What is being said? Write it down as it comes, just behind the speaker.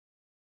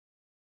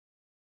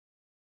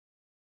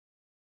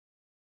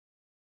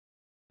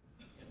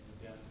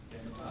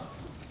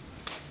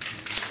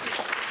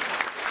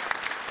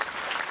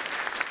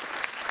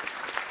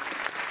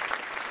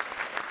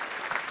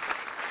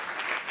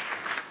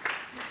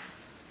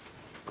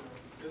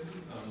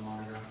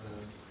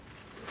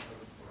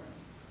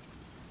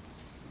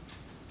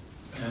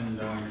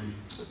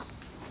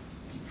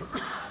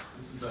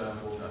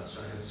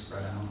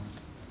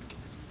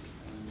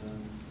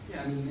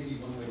mean, maybe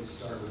one way to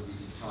start would be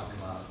to talk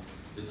about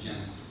the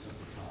genesis of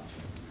the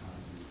project, how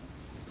you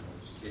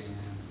approached Dan,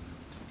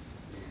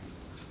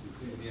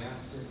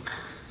 enthusiastic,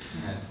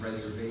 had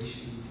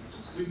reservation.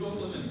 We both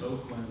live in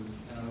Oakland,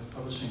 and I was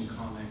publishing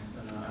comics,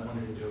 and I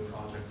wanted to do a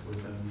project with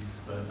him,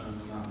 but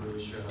I'm not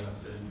really sure how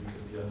that fit in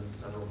because he has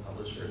several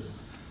publishers.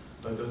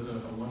 But there was a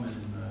woman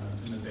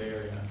in the Bay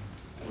Area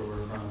where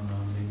we're from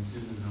named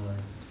Susan Miller,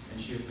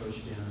 and she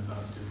approached Dan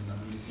about doing a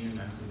museum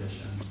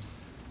exhibition.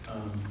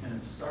 And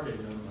it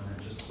started in Oakland,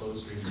 it just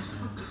closed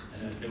recently,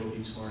 and it will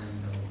be touring,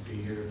 and it'll be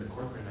here at the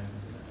corporate, I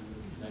think, at the end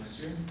of next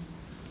year.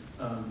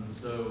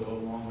 So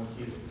along with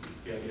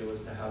the idea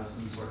was to have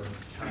some sort of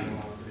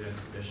catalog for the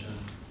exhibition,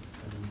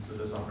 and so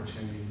this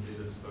opportunity to do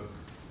this book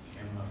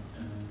came up,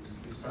 and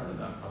we started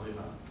that probably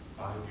about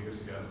 5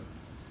 years ago,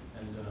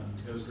 and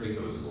it was great.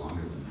 It was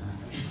longer than that.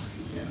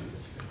 Yeah.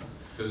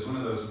 It was one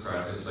of those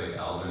projects, like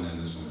Alvin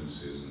and this woman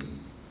Susan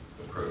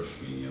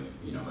approached me,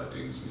 you know, about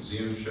doing this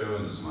museum show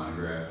and this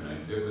monograph,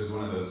 and it was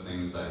one of those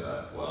things I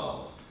thought,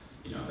 well,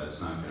 you know,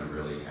 that's not going to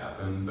really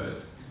happen,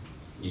 but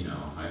you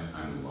know,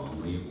 I'm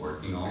lonely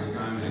working all the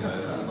time, and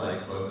I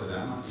like both of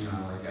them, you know,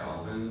 I like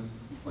Alvin,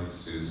 like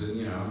Susan,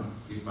 you know,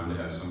 it'd be fun to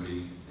have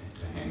somebody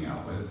to hang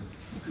out with.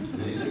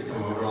 And they used to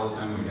come over all the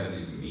time. We'd have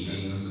these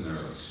meetings, and there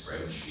were like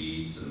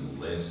spreadsheets and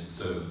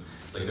lists of,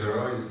 like there were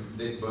always,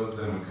 both of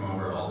them would come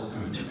over all the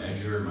time and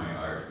measure my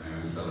art, and I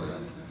was like,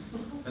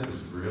 that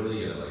was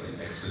really like an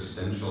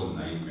existential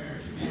nightmare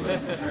to be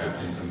like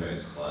trapped in some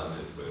guy's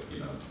closet with, you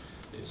know,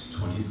 it's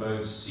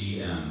 25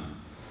 cm,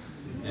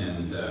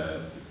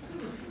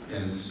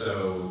 and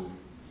so,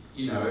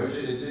 you know, it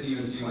didn't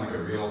even seem like a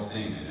real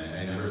thing, and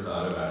I never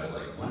thought about it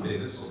like, one day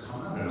this will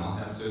come out and I'll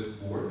have to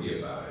worry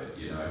about it,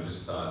 you know. I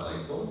just thought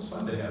like, well, it's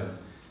fun to have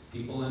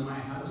people in my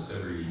house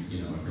every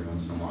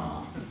once in a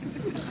while.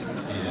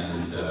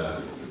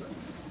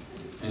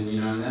 And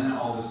you know, and then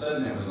all of a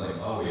sudden it was like,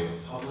 oh, we have a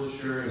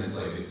publisher, and it's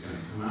like, it's gonna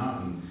come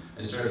out, and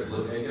I started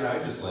looking, you know, I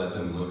just let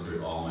them look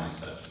through all my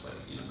stuff, just like,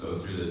 you know, go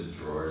through the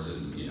drawers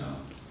and, you know,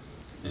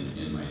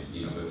 in my,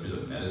 you know, go through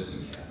the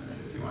medicine cabinet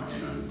if you want, you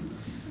know.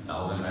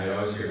 Alvin, I'd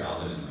always hear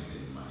Alvin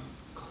in my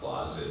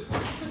closet,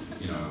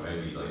 you know,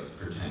 I'd be like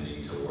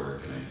pretending to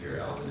work, and I'd hear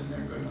Alvin in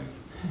there going like,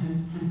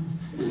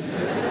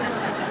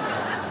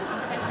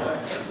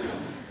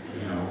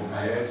 you know, I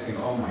always think,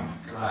 oh my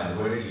God,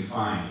 what did he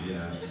find, you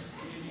know?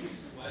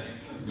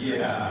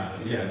 Yeah,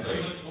 it's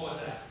like, oh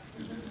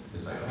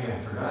yeah, I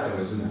forgot I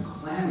was in the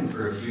Klan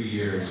for a few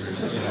years, or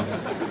something, you know. It's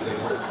like,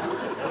 what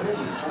did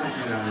he find,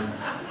 you know?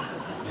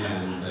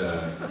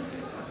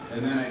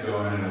 And then I go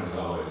in, and it was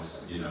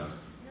always, you know,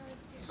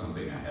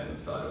 something I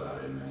hadn't thought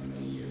about in many,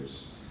 many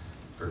years,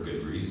 for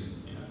good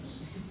reason, you know.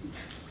 It's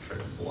trying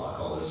to block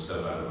all this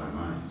stuff out of my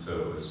mind. So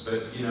it was,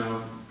 but you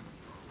know,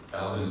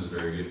 Alvin's a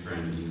very good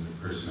friend. He's a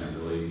person I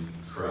really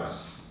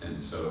trust,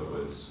 and so it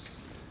was,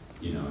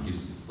 you know,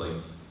 he's like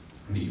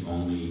the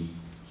only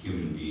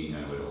human being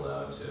I would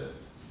allow to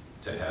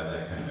have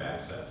that kind of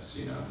access.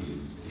 You know,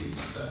 he's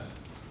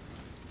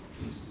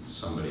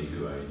somebody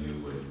who I knew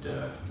would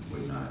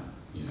not,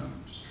 you know,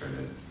 just try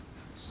to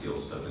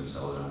steal stuff and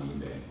sell it on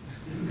eBay.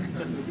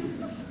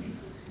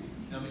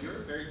 No, but you're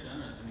very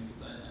generous. I mean,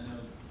 because I know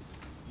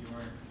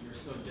you're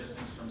so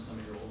distant from some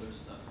of your older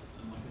stuff,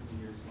 and like as the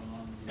years went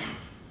on, you just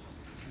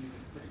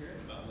pretty great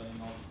about letting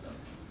all the stuff.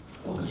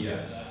 Well,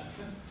 yes.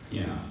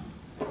 Yeah.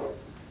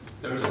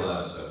 There was a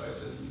lot of stuff I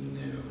said,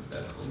 no,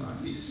 that will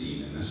not be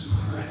seen in this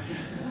one.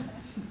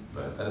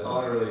 But that's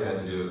all I really had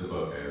to do with the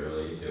book.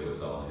 It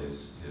was all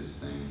his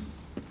thing.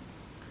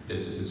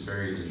 It's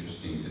very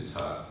interesting to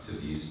talk to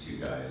these two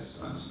guys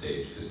on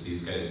stage, because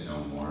these guys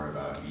know more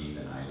about me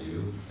than I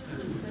do.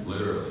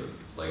 Literally.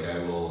 Like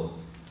I'll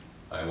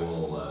write a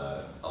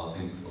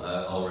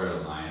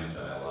line of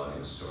dialogue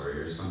in a story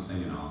or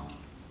something, and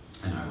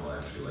I will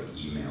actually like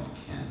email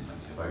Ken,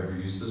 like, have I ever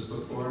used this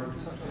before?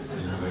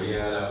 And he'll go,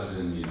 yeah, that was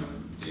in, you know,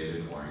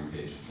 David Warring,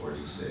 page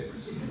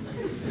 46.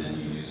 And then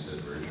you used a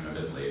version of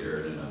it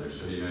later in another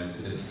show. You know,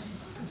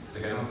 it's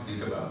like I don't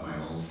think about my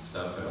old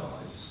stuff at all.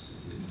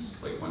 It's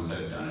like once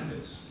I've done it,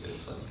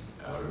 it's like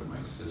out of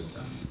my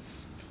system.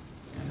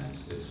 And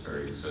it's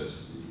very, so it's,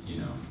 you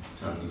know,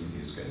 talking to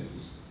these guys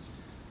is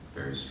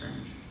very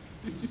strange.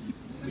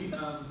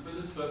 For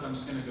this book, I'm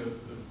just going to go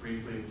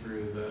briefly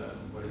through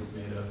what it's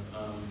made of.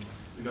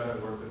 We got to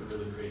work with a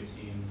really great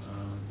team.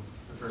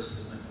 The first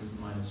person that comes to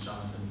mind is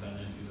Jonathan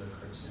Bennett. He's a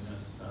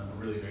cartoonist, a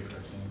really great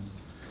cartoonist,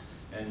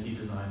 and he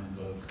designed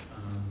the book.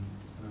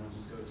 And I'll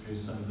just go through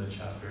some of the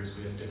chapters.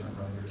 We have different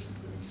writers,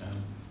 including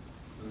Ken.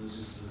 This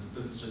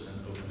is just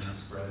an open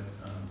spread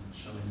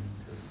showing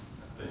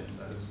the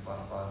inside of his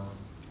flat files.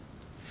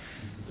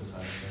 This is the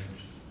title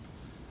page.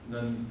 And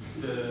then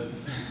the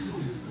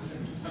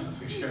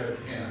picture of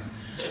Ken.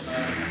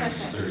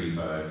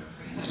 35.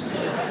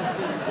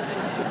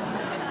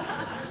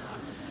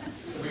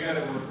 We got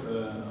to work with a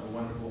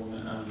wonderful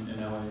woman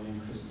in LA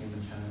named Christine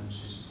McKenna.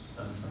 She's just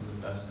done some of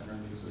the best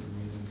interviews with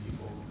amazing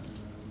people, and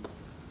I'm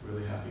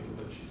really happy with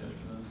what she did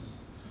for this.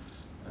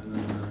 And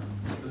then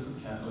this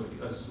is Ken,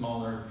 a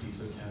smaller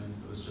piece of Ken's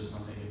that was just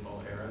on the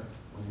 8-ball era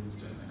when he was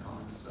doing the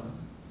comics still.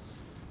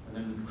 And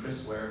then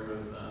Chris Ware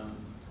wrote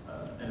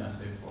an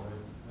essay for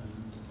it,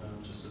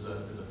 and just as a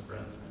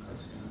friend and a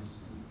cartoonist.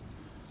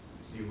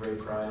 See, Ray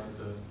Pride is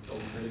a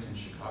film critic in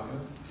Chicago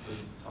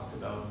who's talked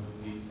about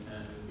movies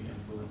and movie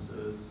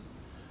influences.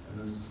 And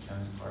this is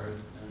Ken's part,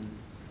 and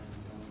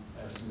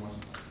I have some more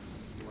stuff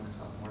if you want to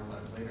talk more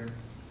about it later.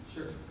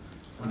 Sure.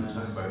 Want to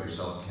talk about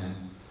yourself, Ken?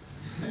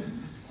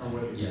 Or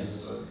what you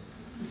Yes. do.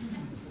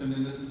 And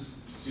then this is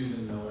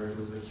Susan Miller, who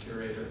was the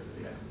curator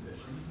for the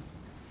exhibition.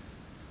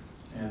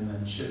 And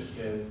then Chip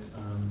Kidd,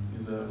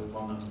 who's a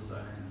well-known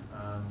designer,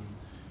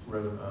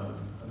 wrote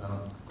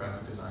about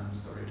graphic design and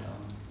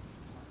storytelling.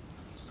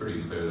 It's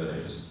pretty clear that I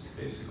just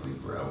basically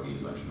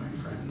browbeat a bunch of my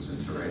friends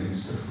into writing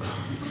stuff.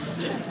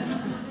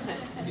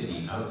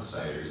 Any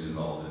outsiders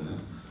involved in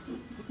this?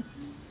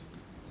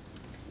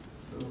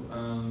 So,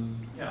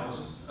 yeah, I was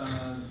just,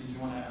 did you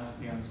want to ask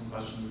me some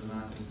questions and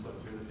I can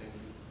flip through the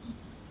pages?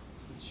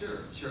 Sure.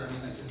 I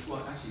mean, I guess,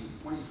 well, actually,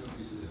 why don't you flip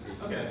through the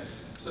pages? Okay,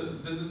 so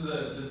this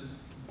is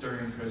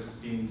during Chris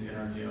Dean's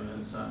interview, and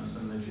it's some of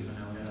the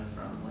juvenilia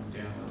from when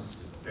Dan was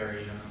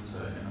very young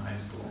in high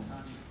school.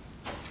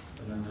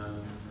 And then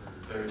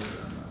there's a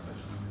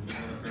section on the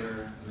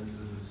editor, and this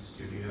is his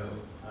studio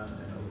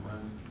in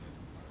Oakland.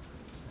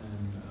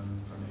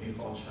 And from the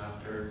 8-ball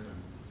chapter.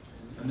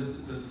 And this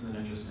is an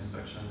interesting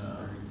section,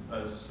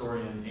 a story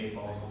in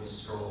 8-ball called The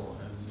Stroll,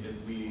 and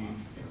we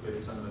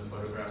included some of the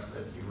photographs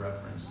that he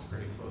referenced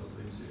pretty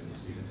closely to,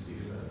 so you can see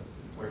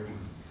where he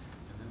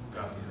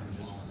got these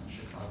images from in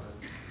Chicago,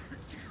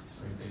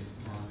 where he based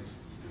them on.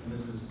 And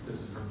this is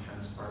from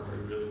Ken's part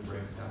where he really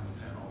breaks down the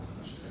panels,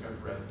 and it's just like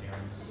I've read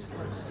Dan's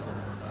story so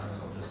many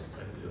times,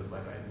 it was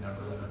like I'd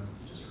never read him,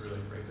 he just really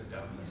breaks it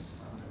down in this.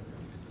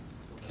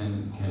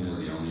 Ken is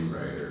the only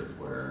writer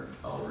where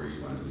I'll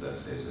read one of his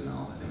essays and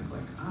I'll think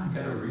like, I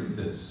gotta read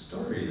this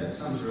story, that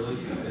sounds really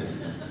good.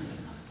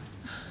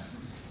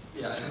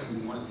 Yeah, I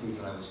mean, one of the things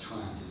that I was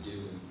trying to do,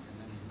 and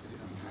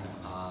I'm kind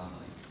of odd,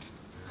 like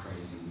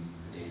praising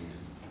Dan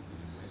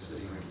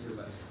sitting right here,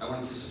 but I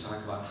wanted just to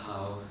talk about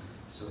how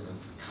sort of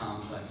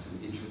complex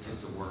and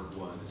intricate the work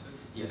was,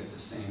 yet at the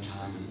same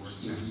time,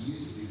 he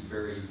uses these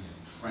very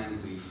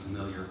friendly,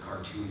 familiar,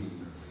 cartoony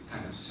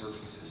kind of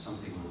surfaces.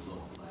 Something would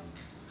look like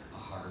a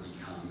Harvey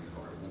comic,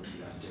 or it won't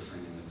be that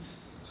different in its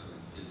sort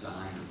of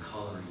design or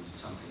coloring to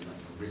something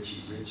like a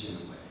Richie Rich in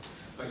a way.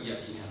 But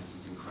yet he has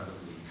these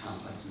incredibly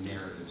complex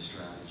narrative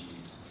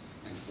strategies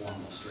and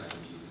formal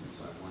strategies, and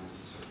so I wanted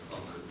to sort of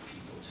alert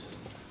people to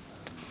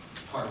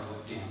part of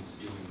what Dan was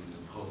doing in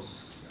the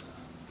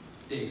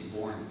post-David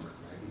Boring work,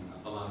 right? And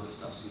a lot of the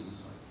stuff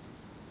seems like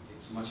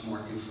it's much more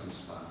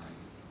influenced by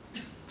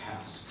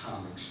past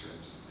comic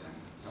strips than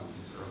some of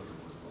his earlier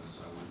work was,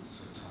 so I wanted to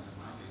sort of talk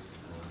about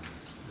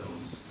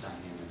those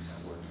dynamics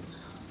at work in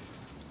his comics.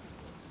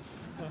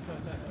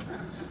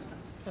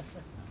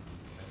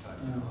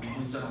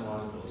 He's done a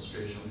lot of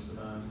illustrations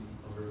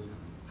over the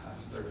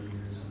past 30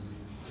 years, and we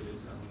did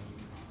some.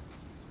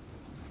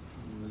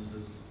 And these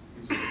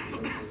are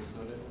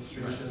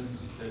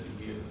illustrations that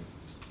he did.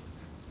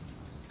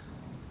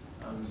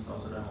 He's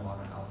also done a lot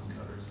of album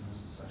covers, and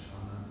there's a section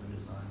on the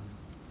design,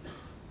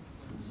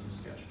 and some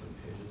sketchbook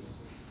pages.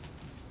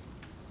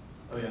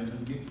 Oh yeah,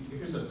 and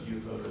here's a few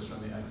photos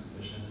from the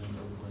exhibition in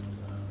Oakland.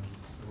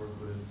 I work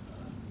with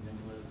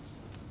Nicholas.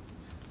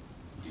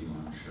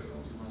 Dumont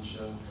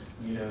Show.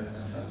 He did a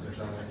fantastic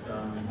job.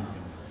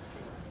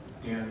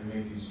 Dan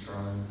made these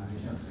drawings, and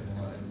you can't see them,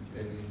 but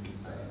they made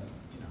these,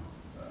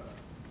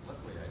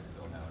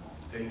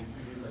 they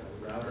used like a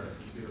router, a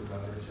computer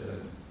router,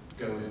 to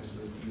go into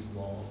these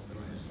walls,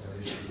 these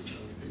installations, so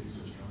they used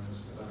those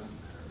drawings for that.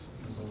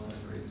 There's a lot of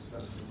great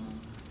stuff going on.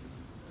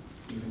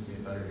 You can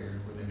see it better here,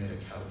 where they made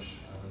a couch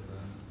out of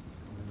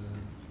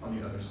on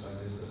the other side,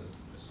 there's a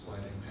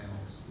sliding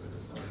panels with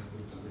this other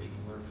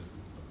work.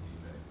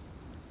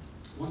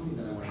 One thing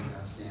that I wanted to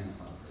ask Dan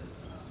about the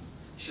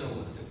show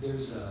was if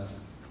there's a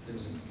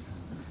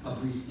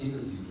brief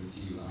interview with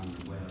you on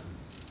the web,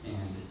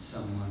 and it's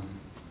someone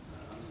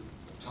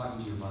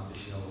talking to you about the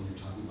show, and you're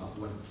talking about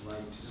what it's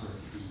like to sort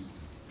of be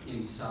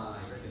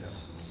inside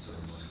this sort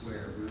of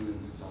square room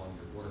with all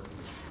your work,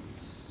 which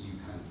you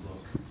kind of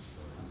look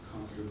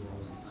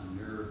uncomfortable and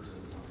unnerved a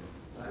little bit.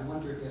 But I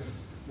wonder if,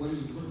 when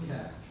you look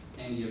at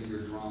any of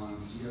your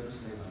drawings, do you ever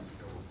say like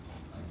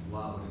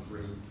wow, what a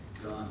great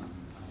gun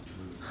I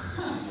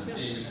drew,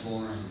 David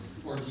Boring,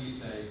 or do you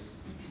say,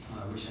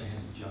 oh, I wish I had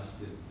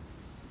adjusted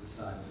the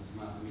side of his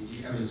mouth? I mean, do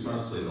you ever? It's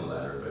mostly the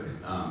latter, but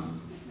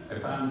I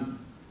found,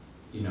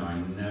 I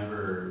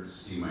never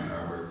see my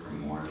artwork from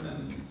more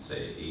than,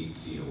 say, 8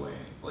 feet away.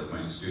 Like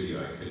my studio,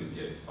 I couldn't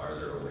get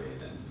farther away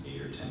than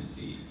 8 or 10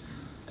 feet.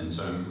 And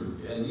so,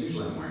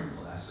 usually I'm wearing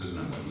glasses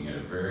and I'm looking at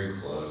it very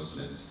close,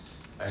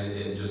 and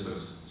it just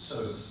looks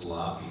so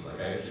sloppy. Like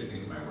I actually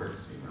think my work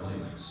is being really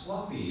like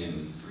sloppy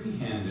and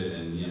free-handed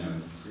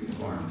and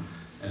freeform.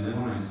 And then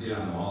when I see it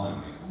on the wall,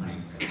 I'm like, oh my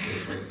god,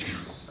 it's like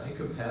some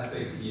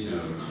psychopathic,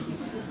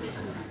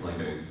 like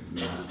a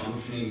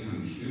malfunction functioning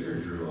computer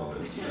drew all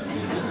this stuff.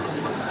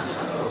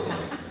 So,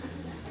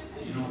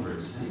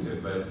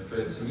 retentive,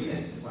 but to me,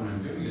 when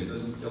I'm doing it, it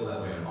doesn't feel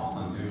that way at all.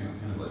 I'm doing it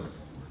kind of like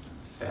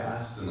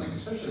fast, and like,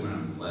 especially when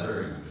I'm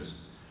lettering, I'm just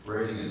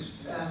writing as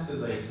fast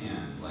as I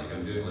can. Like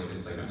I'm doing,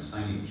 it's like I'm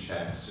signing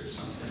checks or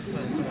something.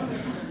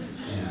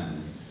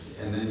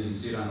 and then you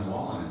see it on the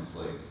wall, and it's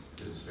like,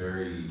 it's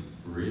very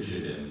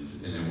rigid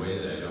and in a way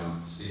that I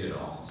don't see it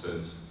all. So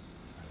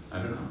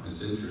I don't know,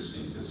 it's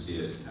interesting to see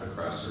it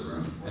across a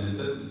room. And it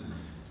doesn't,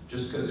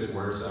 just because it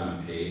works on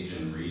a page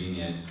and reading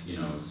it,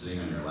 sitting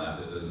on your lap,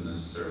 it doesn't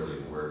necessarily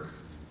work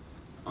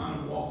on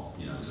a wall.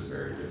 It's a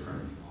very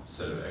different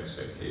set of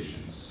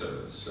expectations.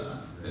 So it's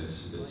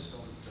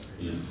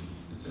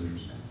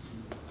interesting.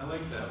 I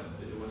like that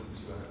it wasn't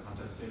too out of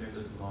context. They made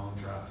this long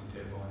drafting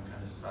table and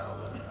kind of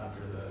styled that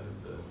after the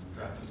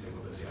drafting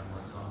table that Dan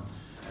works on,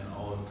 and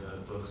all of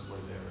the books were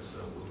there, so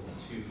it wasn't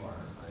too far.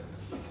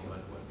 You can see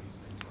like what these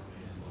things were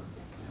made for.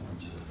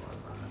 Too far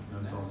from it.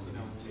 And there's also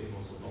these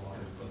tables with a lot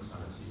of books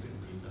on it, so you can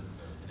read them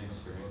and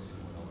experience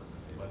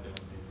what they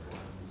were made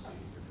for, and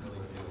see really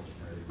good.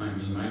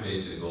 My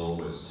basic goal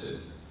was to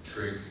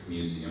trick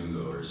museum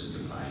goers into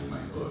buying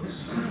my books.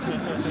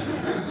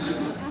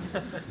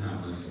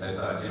 I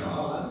thought, a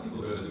lot of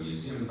people go to the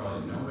museum,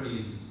 probably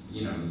nobody,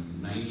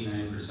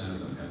 99% of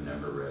them have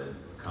never read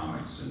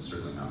comics, and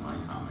certainly not my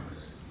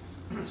comics.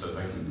 So if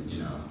I can,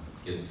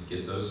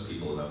 get those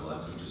people who have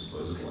lots of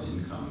disposable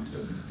income to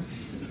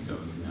go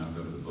to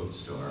the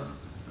bookstore,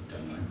 I've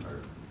done my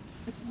part.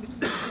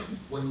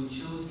 When you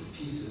chose the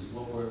pieces,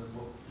 what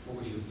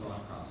was your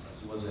thought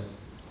process? Was it,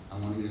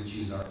 I'm only going to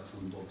choose art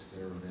from books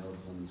that are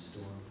available in the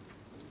store?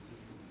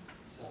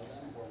 Sell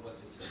them, or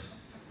was it just?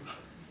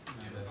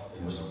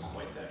 It wasn't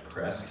quite that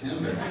crass,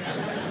 Kim. That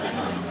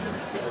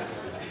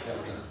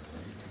was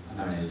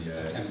an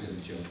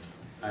attempted joke.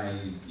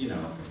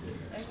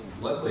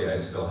 Luckily I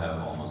still have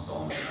almost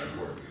all my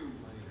artwork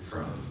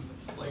from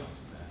like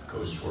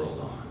Ghost World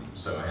on.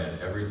 So I had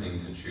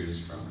everything to choose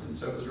from. And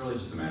so it was really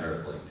just a matter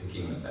of like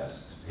picking the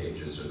best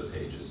pages, or the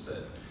pages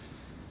that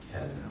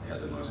had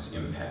the most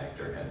impact,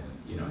 or had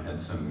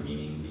some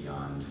meaning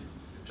beyond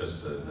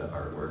just the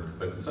artwork.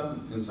 But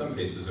in some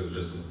cases it was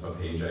just a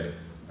page I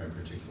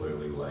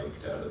particularly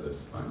liked out of the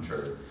bunch,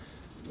 or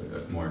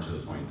more to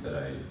the point that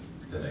I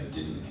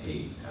didn't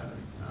hate out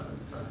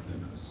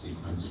of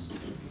sequence.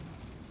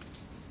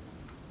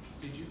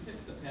 Did you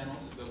pick the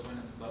panels that go in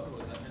above, or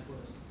was that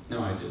Nicholas?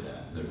 No, I did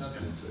that.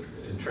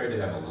 I tried to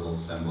have a little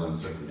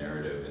semblance of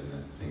narrative in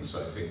the thing,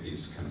 so I picked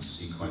these kind of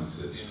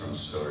sequences from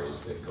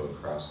stories that go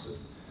across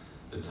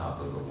the top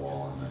of the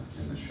wall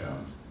in the show.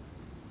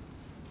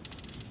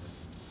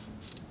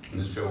 And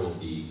this show will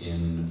be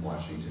in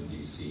Washington,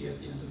 D.C. at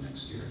the end of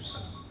next year. So.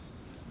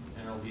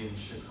 And it'll be in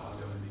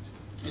Chicago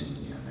in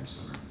between. Next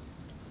summer.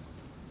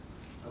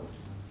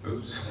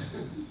 Oops.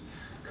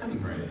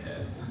 Coming right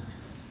ahead.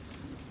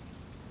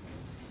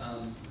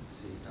 Let's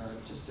see,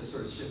 just to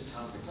sort of shift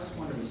topics, I was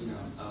wondering,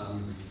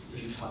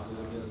 if you talk a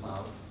little bit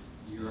about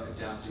your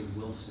adapting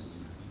Wilson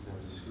for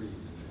the screen.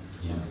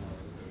 Yeah.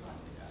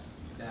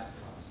 That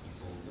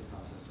process, the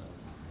process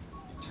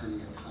of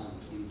turning a comic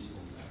into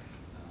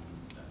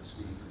a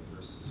screenplay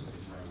versus sort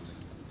of writing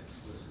something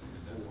explicitly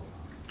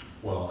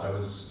for. Well, I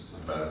was,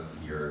 about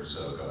a year or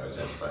so ago, I was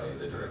asked by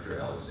the director,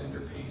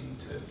 Alexander Payne,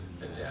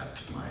 to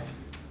adapt my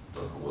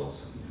book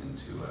Wilson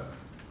into a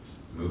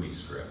movie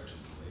script.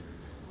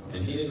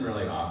 And he didn't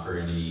really offer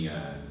any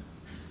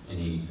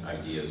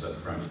ideas up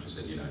front. He just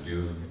said,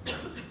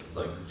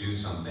 do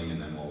something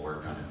and then we'll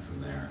work on it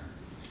from there.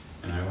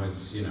 And I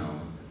was,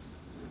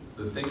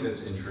 the thing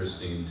that's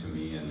interesting to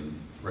me in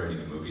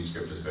writing a movie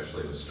script,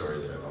 especially a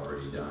story that I've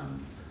already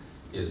done,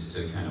 is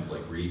to kind of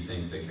like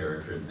rethink the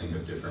character and think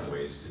of different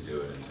ways to do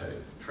it and to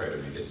try to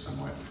make it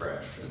somewhat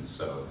fresh. And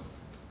so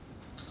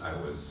I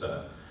was just,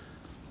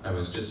 I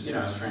was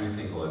trying to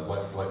think, like,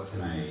 what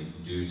can I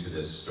do to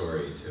this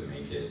story to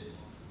make it,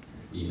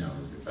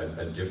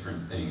 a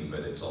different thing,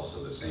 but it's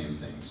also the same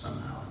thing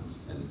somehow.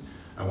 And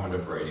I wound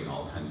up writing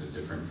all kinds of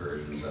different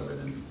versions of it.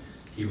 And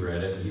he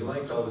read it, and he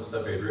liked all the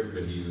stuff I'd written,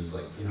 but he was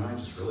like, I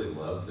just really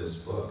love this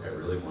book. I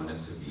really want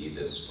it to be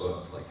this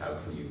book. Like, how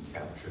can you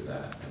capture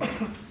that?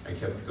 And I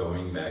kept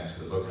going back to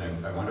the book,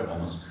 and I wound up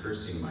almost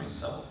cursing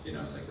myself.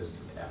 It's like, this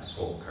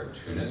asshole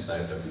cartoonist, I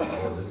have to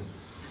follow this.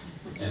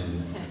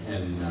 And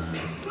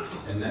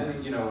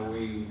then,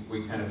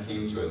 we kind of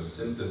came to a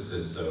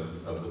synthesis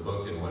of the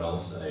book and what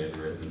else I had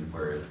written,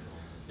 where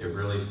it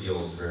really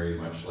feels very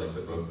much like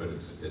the book, but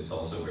it's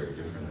also very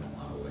different in a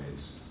lot of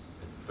ways.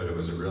 But it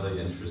was a really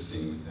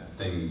interesting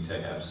thing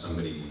to have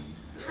somebody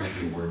treat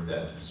your work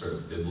that sort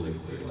of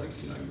biblically, like,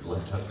 you've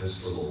left out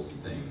this little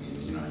thing,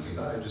 and I think,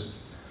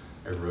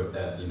 I wrote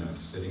that,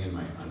 sitting in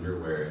my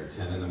underwear at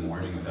 10 in the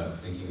morning without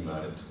thinking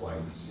about it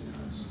twice.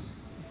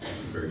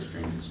 It's a very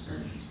strange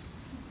experience.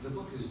 The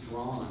book is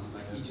drawn,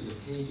 like each of the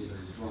pages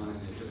is drawn in a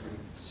different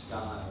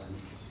style.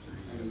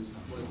 And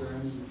was there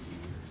any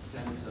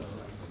sense of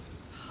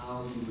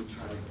how you would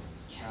try to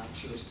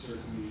capture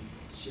certain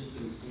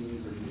shifting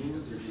scenes or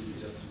moods, or did you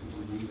just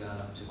leave that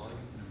up to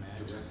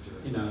director.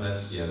 You know,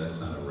 that's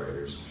not a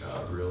writer's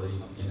job, really.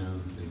 You know,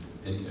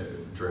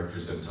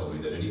 directors have told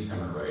me that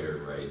anytime a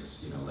writer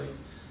writes, you know, like,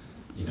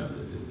 you know,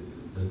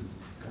 the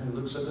guy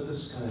looks up at the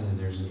sky and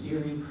there's an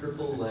eerie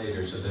purple light,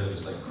 or so they'll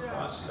just like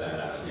cross that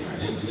out. You know,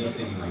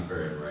 anything like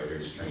where a writer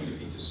is trying to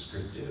be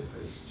descriptive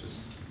is just,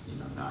 you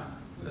know,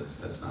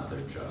 that's not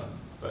their job.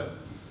 But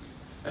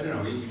I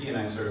don't know, he and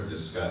I sort of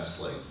discussed,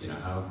 like, you know,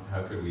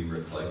 how could we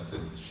reflect the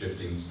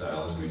shifting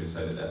styles, and we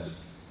decided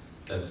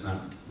that's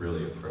not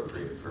really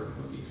appropriate for a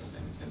movie, I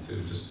think. And so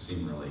it just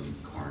seemed really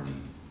corny.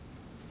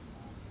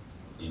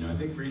 You know, I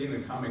think reading the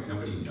comic,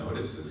 nobody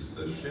notices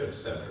the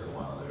shifts after a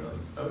while. They're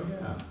like, oh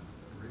yeah.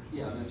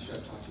 Yeah, I'm not sure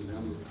I've talked to a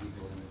number of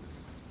people, and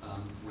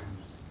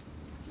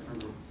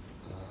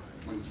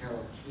when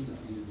Carol Kino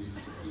interviewed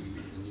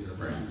the New York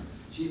Times,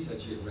 she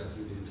said she had read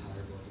through the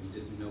entire book and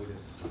didn't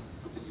notice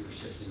that you were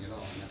shifting at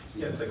all. And that's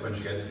Yeah, it's like when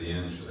she got to the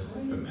end, she's like,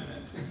 wait a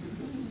minute.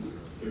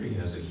 Here he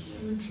has a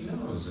huge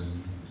nose.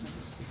 And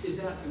is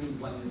that, I mean,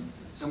 when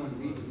someone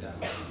reads it that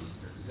way,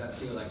 does that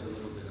feel like a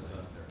little bit of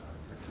a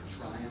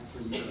triumph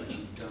for you, like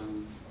you've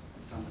done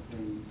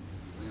something,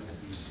 you know, that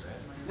you,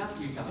 not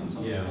that you've gotten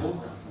something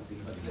over on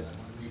something, but that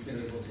you've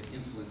been able to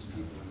influence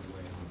people in a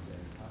way?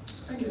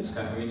 I guess,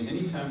 I mean,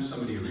 anytime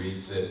somebody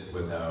reads it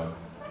without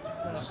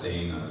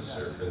staying on the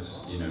surface,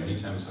 you know,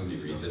 anytime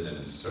somebody reads it and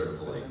it's sort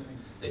of like,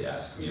 they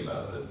ask me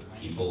about the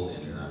people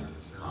in the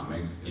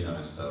comic, you know,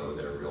 as though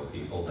they're real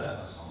people,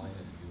 that's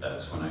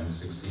when I've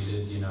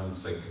succeeded, you know.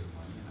 It's like,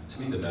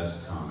 to me, the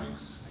best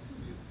comics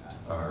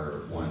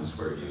are ones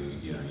where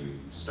you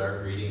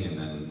start reading and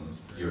then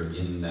you're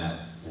in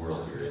that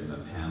world, you're in the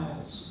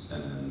panels,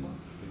 and then,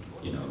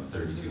 you know,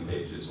 32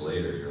 pages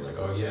later, you're like,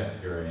 oh yeah,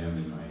 here I am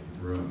in my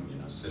room, you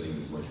know,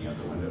 sitting, looking out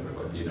the window.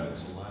 But, you know,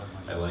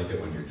 I like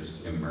it when you're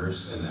just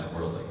immersed in that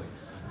world. Like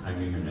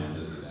Jaime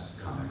Hernandez's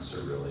comics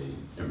are really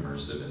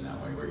immersive in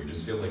that way, where you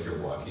just feel like you're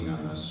walking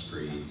on those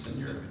streets and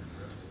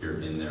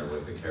you're in there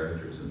with the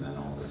characters, and then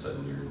all of a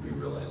sudden you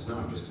realize, no,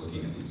 I'm just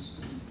looking at these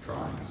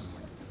drawings.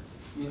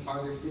 I mean,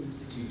 are there things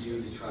that you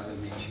do to try to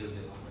make sure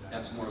that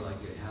that's more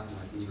likely to happen?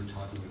 Like when you were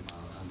talking about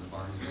on the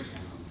Barney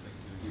panels,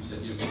 you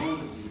said, you know,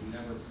 normally you would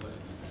never put,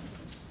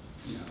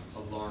 you know,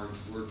 a large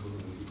word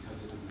balloon because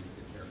it would make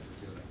the character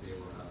feel like they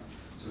were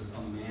sort of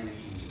a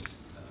mannequin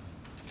just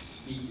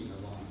speaking a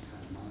long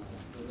kind of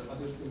monologue. Are there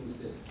other things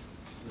that,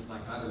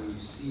 like either when you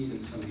see it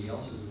in somebody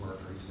else's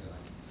work, or you say,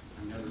 like,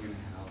 I'm never going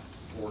to have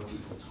 4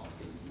 people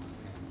talking in one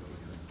panel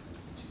because it's going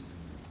to be too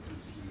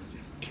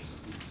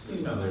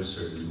confusing. You know, there's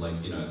certain, like,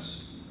 you know,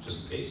 it's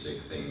just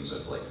basic things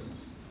of like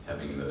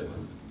having the,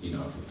 you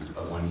know, if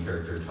one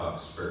character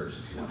talks first,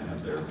 you want to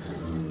have their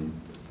balloon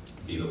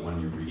be the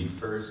one you read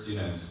first. You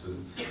know, it's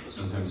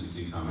sometimes you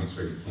see comics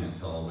where you can't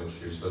tell which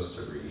you're supposed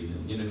to read,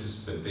 and, you know,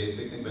 just the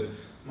basic thing. But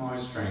I'm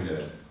always trying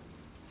to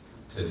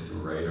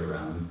write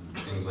around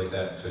things like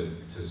that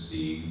to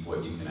see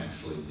what you can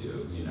actually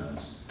do. You know,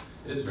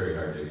 it is very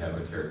hard to have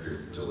a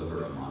character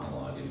deliver a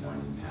monologue in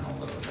one panel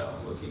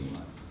without looking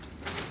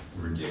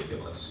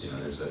ridiculous. You know,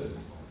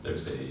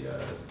 there's a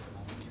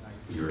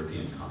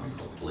European comic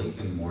called Blake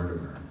and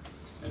Mortimer,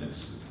 and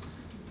it's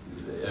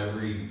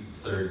every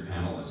third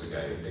panel is a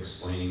guy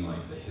explaining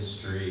like the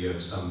history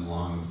of some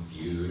long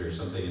feud or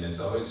something, and it's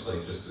always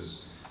like just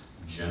this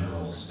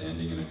general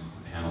standing in a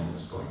panel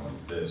that's going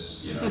like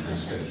this, you know,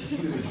 this got a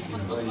huge, you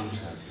know, and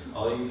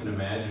all you can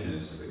imagine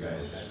is the guy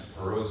is just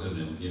frozen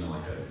in, you know,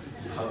 like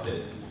a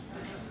puppet.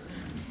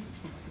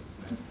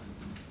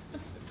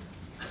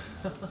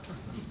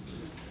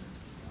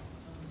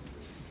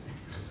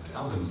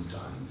 Alvin's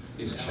done.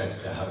 He's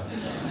checked out.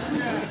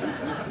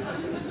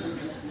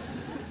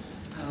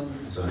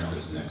 It's on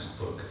his next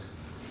book.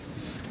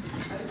 I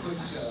had a quick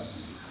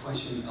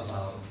question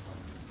about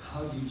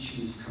how do you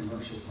choose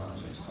commercial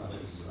projects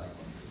like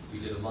you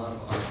did a lot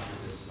of art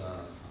for this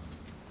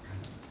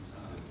kind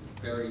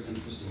of very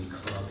interesting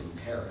club in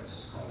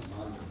Paris called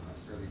Monograph.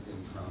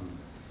 Everything from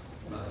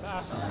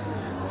signs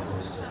and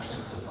logos to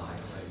pizza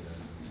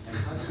boxes. And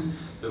how do you...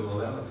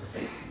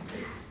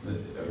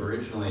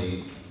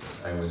 Originally,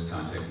 I was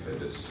contacted by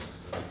this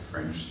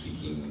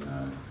French-speaking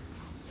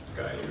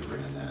guy who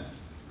ran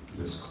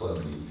this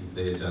club.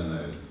 They had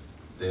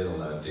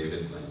allowed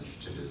David Lynch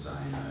to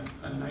design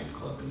a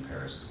nightclub in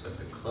Paris. It's like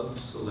the Club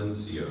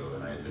Silencio,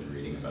 and I had been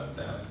reading about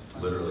that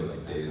literally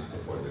like days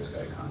before this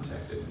guy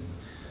contacted me.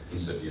 He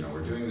said, you know,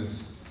 we're doing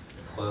this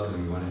club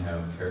and we want to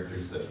have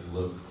characters that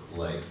look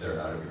like they're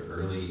out of your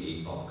early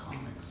 8-ball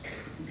comics.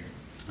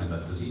 I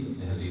thought, has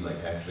he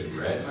like actually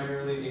read my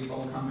early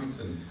 8-ball comics?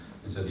 And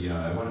I said, you know,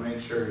 I want to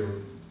make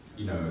sure,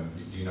 you know,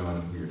 do you know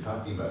what you're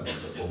talking about? He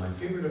said, well, my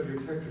favorite of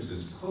your characters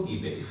is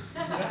Hoagie Babe.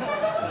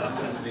 I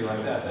want them to be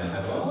like that. And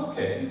I thought, well,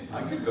 okay,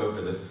 I could go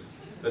for this.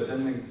 But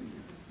then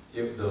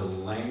the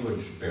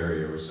language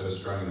barrier was so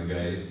strong, the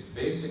guy,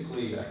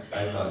 basically,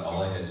 I thought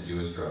all I had to do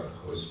was draw a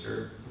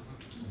poster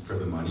for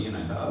the money, and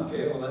I thought,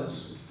 okay, well,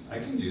 I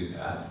can do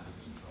that.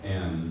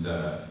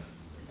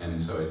 And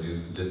so I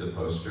did the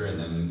poster, and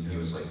then he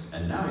was like,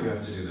 and now you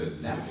have to do the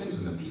napkins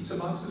and the pizza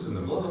boxes and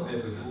the blah, blah, blah.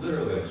 It was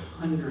literally like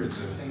hundreds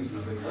of things, and I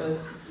was like, what?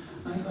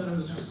 I thought it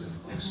was just a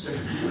poster.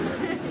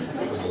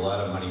 It was a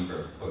lot of money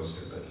for a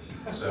poster, but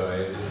so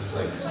it was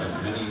like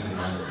spent many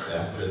months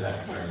after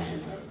that trying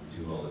to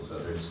do all this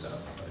other stuff.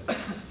 But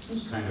it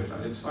was kind of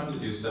fun. It's fun to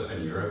do stuff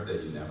in Europe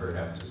that you never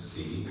have to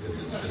see because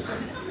it's just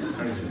you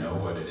don't even know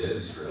what it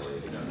is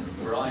really. You know,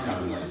 for all I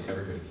know, like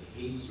everybody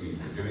hates me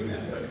for doing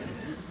that, but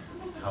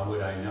how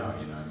would I know?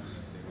 You know,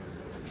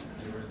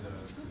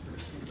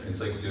 it's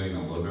like doing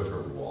a logo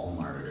for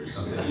Walmart or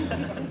something. You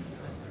know?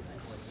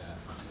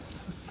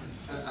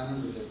 I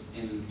remember that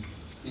in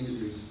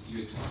interviews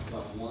you had talked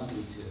about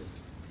wanting to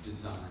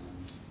design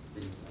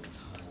things like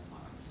tile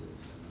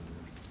boxes.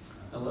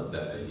 I love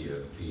that idea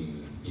of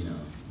being, you know,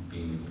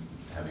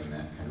 having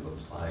that kind of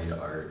applied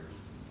art.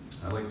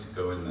 I like to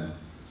go in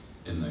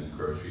the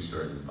grocery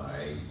store and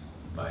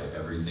buy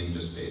everything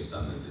just based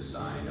on the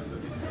design of the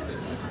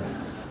product.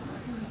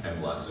 I have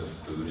lots of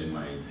food in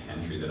my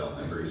pantry that I'll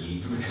never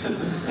eat because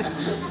of that.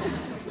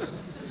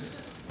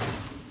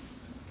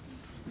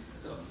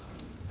 So,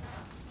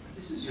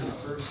 this is your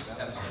first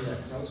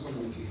SPX. I was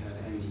wondering if you had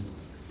any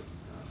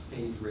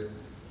favorite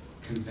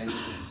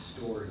convention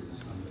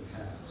stories from the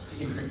past.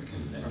 Favorite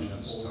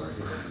convention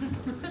stories?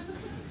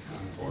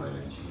 Boy,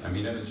 I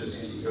mean, it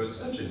was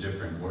such a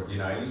different world. You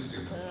know, I used to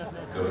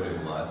go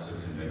to lots of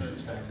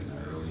conventions back in the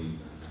early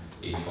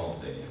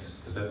Eightball days,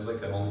 because that was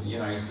like the only, you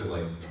know, I used to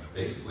like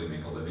basically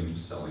make a living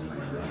just selling my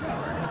own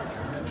art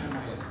at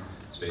conventions.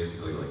 It's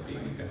basically like being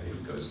a guy who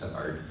goes to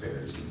art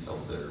fairs and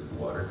sells their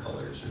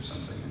watercolors or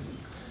something.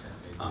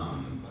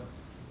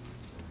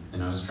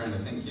 And I was trying to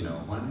think, you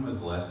know, when was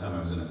the last time I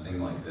was in a thing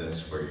like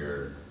this where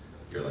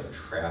you're like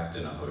trapped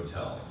in a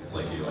hotel?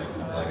 Like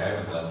I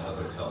haven't left the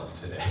hotel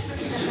today.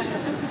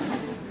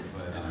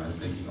 And I was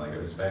thinking, like,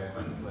 it was back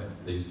when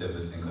they used to have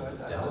this thing called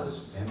the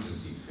Dallas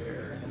Fantasy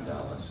Fair in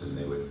Dallas, and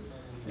they would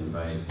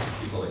invite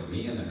people like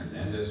me and the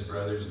Hernandez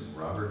brothers and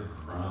Robert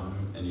Crumb,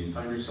 and you'd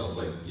find yourself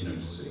like, you know,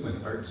 just sitting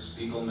with Art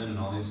Spiegelman and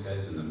all these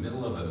guys in the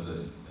middle of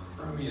the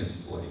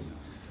crummiest like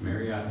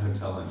Marriott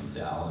hotel in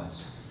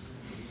Dallas,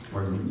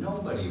 where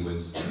nobody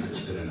was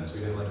interested in us.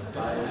 We had like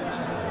 5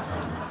 people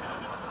come.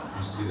 We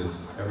used to do this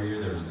every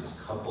year. There was this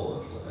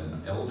couple,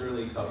 an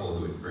elderly couple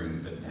who would bring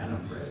banana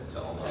bread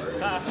to all our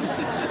that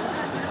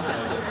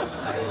was like the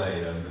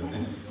highlight of the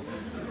thing.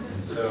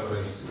 And so it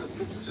was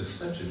just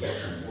such a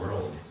different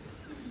world.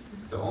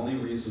 The only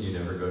reason you'd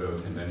ever go to a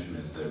convention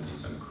is there'd be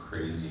some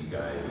crazy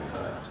guy who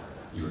thought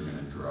you were going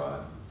to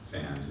draw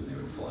fans and they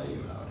would fly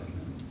you out and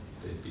then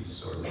they'd be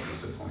sorely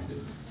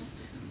disappointed.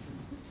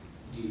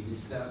 Do you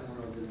miss that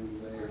world in any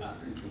way?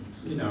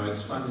 You know,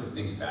 it's fun to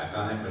think back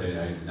on it, but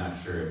I'm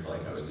not sure if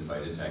like I was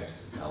invited back to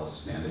the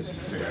Dallas Fantasy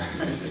Fair.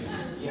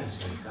 Yes,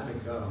 I've got to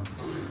go.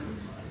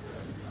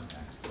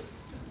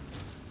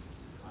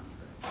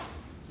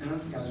 Another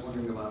thing I was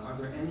wondering about, are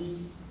there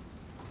any,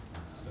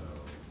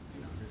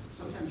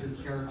 sometimes your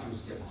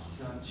characters get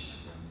such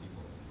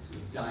sort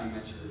of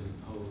diametrically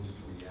opposed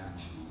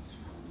reactions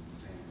from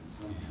fans.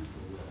 Some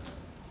people will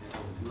say,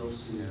 oh,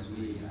 Wilson is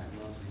me, and I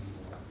love him,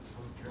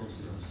 or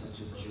Wilson is such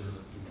a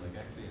jerk.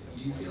 Do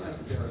you feel like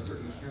there are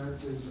certain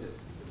characters that,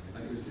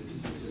 like, if the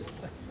people just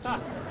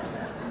want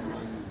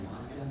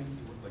them?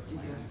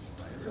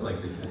 I feel like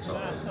it's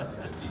always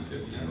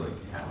 50-50, like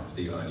half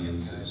the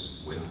audience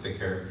is with the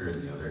character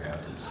and the other half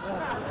is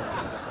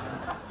against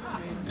them.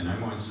 And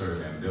I'm always sort of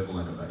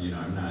ambivalent about, you know,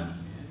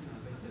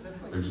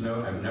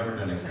 I've never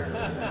done a character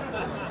that I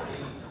really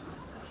hate.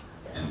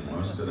 And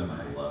most of them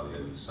I love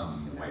in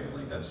some way.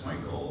 Like that's my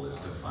goal, is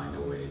to find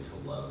a way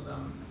to love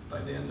them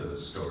by the end of the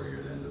story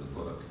or the end of the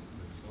book.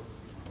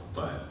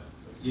 But,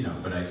 you know,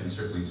 but I can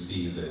certainly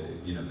see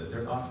that, you know, that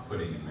they're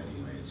off-putting in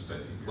many ways.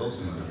 But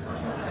Wilson was a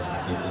funny one, because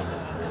the people who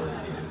really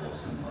hated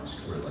Wilson most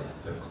were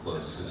like the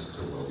closest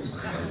to Wilson.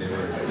 Like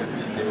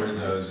they were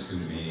those who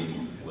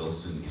made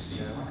Wilson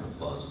seem like a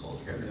plausible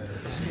character.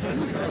 If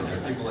there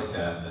are people like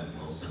that, then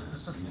Wilson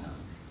is, you know,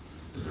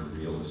 is a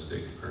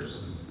realistic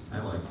person. I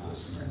like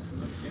Wilson right from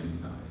the beginning,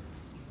 though.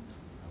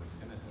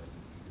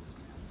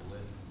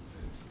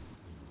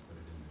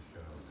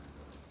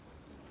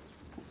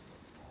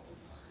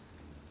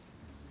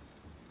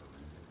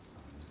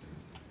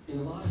 In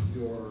a lot of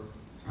your...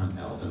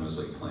 Alvin was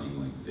like playing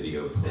like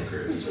video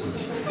poker. This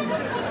was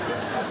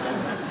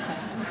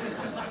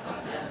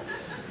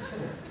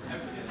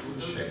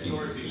checking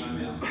his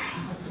emails.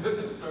 There's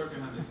a story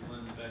behind this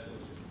one back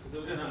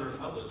because it was never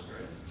published,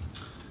 right?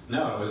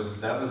 No,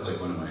 that was like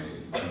one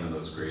of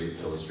those great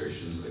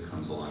illustrations that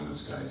comes along.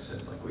 This guy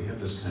said, like, we have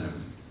this kind of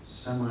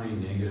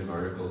semi-negative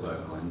article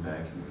about Glenn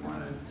Beck, and we want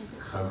to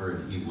cover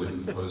it. He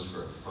wouldn't pose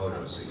for a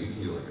photo, so you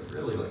can do like a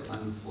really like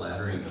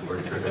unflattering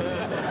portrait of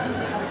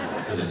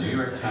him for the New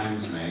York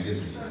Times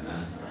magazine.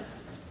 And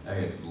I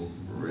had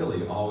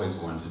really always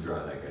wanted to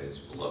draw that guy's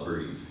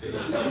blubbery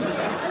face.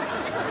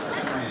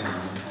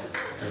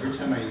 Every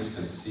time I used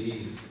to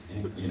see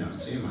him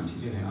on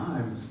TV, and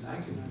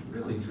I could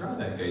really draw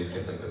that guy. He's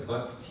got like the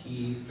buck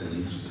teeth, and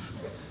he's just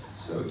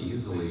so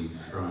easily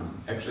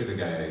drawn. Actually, the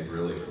guy I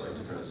really would like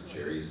to draw is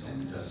Jerry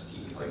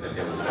Sandusky. Like that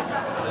guy was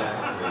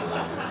exactly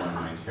like one of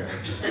my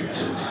characters.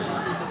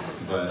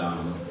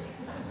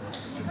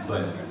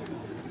 But,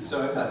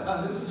 so I thought,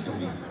 oh, this is going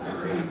to be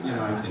great. You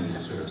know, I can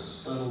sort of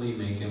subtly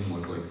make him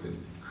look like the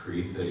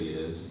creep that he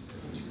is.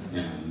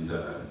 And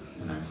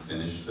I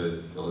finished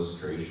the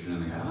illustration,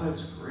 and they go, oh,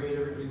 it's great,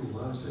 everybody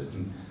loves it.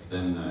 And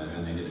then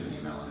and I get an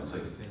email, and it's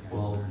like,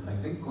 well, I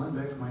think Glenn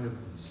Beck might have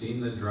seen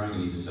the drawing,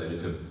 and he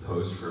decided to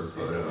pose for a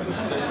photo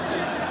instead.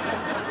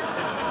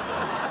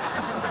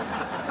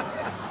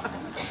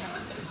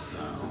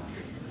 So,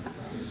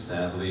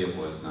 sadly, it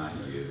was not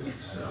used.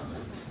 So,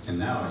 and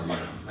now,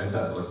 I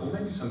thought, like, well,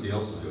 maybe somebody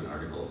else will do an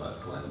article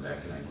about Glenn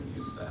Beck, and I can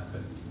use that.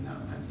 But no,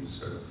 he's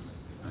sort of,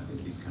 I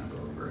think he's kind of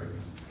over it.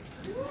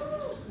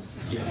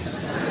 Yes.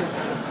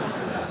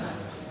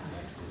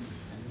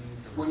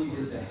 When you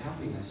did the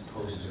happiness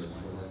poster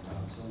for that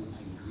Todd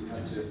Sullivan, you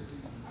had to,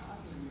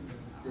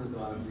 there was a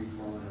lot of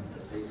redrawing of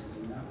the faces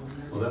in that, wasn't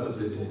there? Well, that was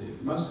it.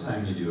 Most of the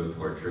time you do a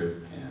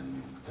portrait,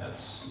 and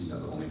that's, you know,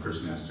 the only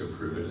person who has to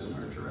approve it is an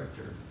art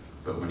director.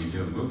 But when you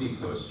do a movie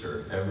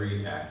poster,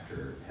 every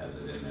actor has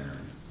it in their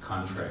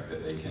contract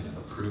that they can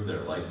approve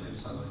their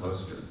likeness on the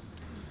poster.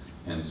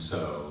 And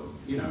so,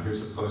 you know,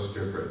 here's a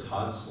poster for a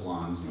Todd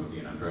Solondz movie,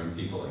 and I'm drawing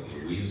people like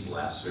Louise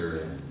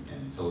Lasser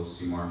and Philip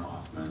Seymour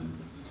Hoffman.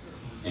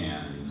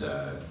 And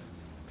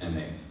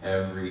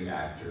every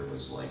actor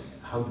was like,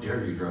 how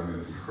dare you draw me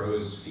with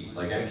crow's feet?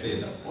 Like, I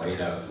actually had to white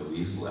out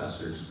Louise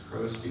Lasser's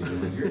crow's feet.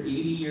 I'm like, you're 80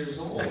 years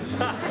old. You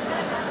know?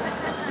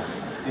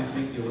 Can't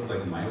make you look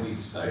like Miley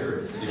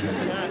Cyrus. You know,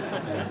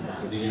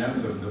 and, you know,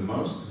 the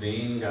most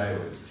vain guy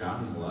was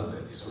John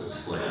Lovitz. Was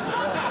like,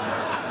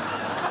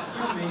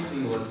 you made me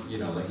look, you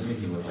know, like you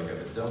made me look like I have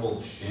a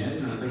double chin.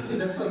 And I was like, hey,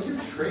 that's like your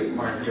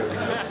trademark. You know?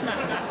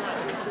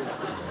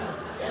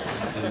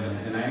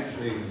 And I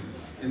actually,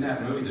 in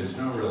that movie, there's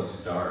no real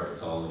star.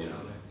 It's all, you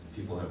know,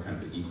 people have kind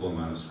of an equal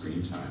amount of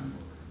screen time.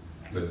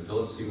 But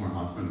Philip Seymour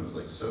Hoffman was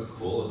like so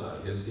cool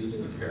about his, he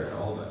didn't care at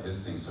all about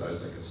his thing, so I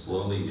was like, it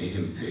slowly made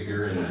him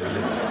bigger and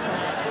bigger.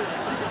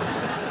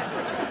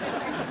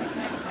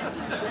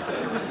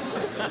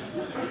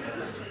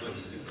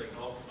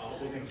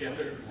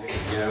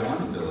 Yeah, I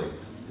wanted to like,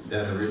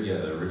 the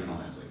original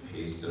has like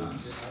pasted on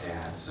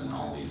stats and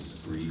all these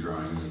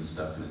redrawings and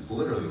stuff, and it's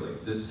literally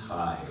like this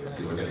high if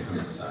you look at it from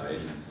the side.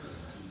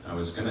 I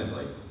was gonna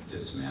like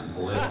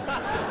dismantle it, put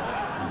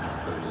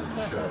it in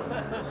the show, and I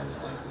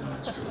realized like, no,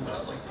 it's gonna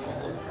just like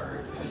fall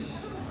apart. And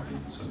I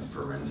need some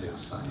forensic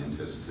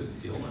scientist to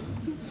deal with it.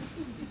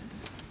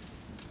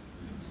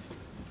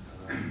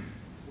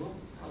 We'll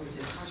probably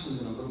take questions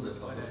in a little bit,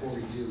 but before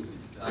we do,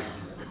 I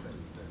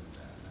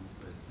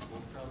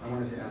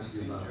wanted to ask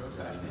you about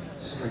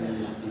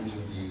strange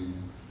interview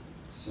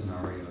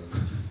scenarios that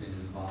you've been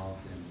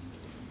involved in,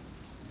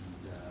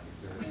 and if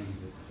there are any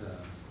that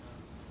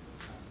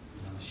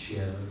you want to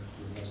share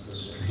with us.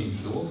 Strange.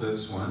 Well,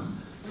 this one.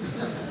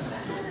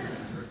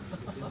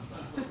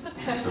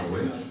 The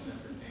witch.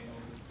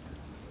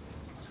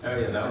 Oh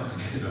yeah, that was a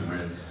good one.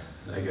 Where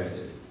I got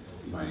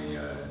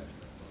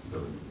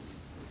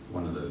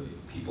one of the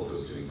people who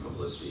was doing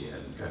publicity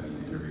had got me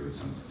an interview with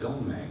some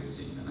film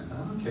magazine, and I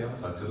thought, okay, I'll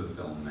talk to the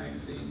film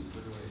magazine.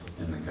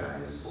 And the guy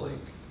is like,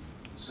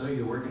 so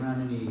you're working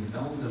on any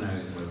films? And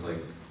I was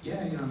like,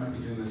 yeah, you know, I might be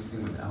doing this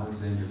thing with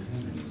Alexander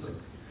Payne. And he's like,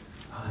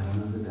 oh, I don't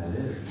know who that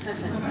is.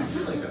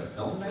 You're like a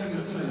film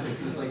magazine? I was like,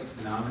 he's like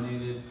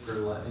nominated for a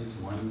lot. He's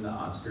won the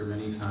Oscar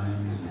many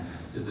times and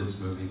did this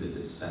movie, The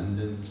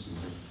Descendants. He's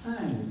like,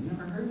 I've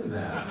never heard of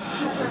that.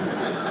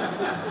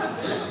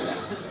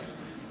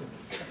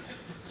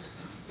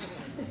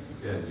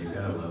 Good, you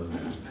gotta love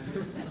that.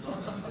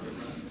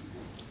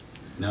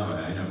 No,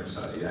 I never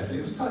saw it. I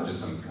think it's probably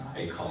just some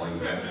guy calling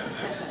back.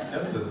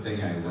 That was the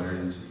thing I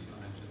learned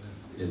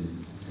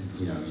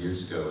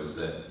years ago, is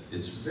that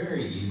it's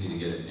very easy to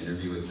get an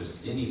interview with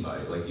just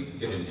anybody. Like, you could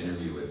get an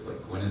interview with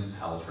like Gwyneth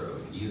Paltrow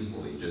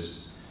easily,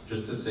 just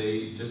to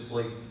say, just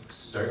like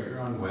start your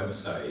own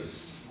website,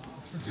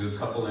 do a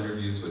couple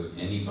interviews with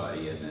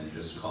anybody, and then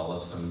just call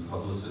up some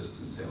publicist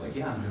and say like,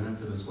 yeah, I'm doing it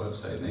for this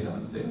website, and they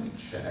don't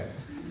check.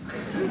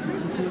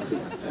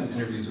 I've done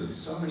interviews with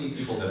so many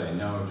people that I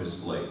know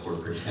just like were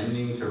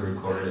pretending to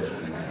record it,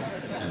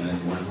 and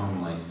then went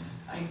home like,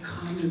 I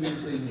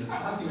complimented you,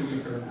 talking to you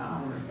for an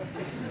hour.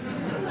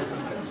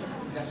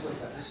 That's what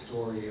that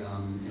story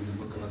in the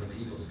Book of Other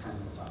People is kind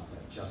of about,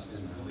 like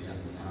Justin.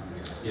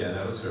 Yeah,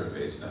 that was sort of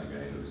based on a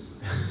guy who was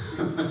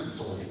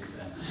like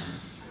that.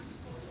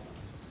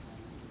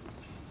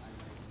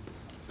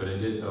 But I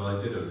did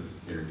an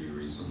interview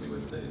recently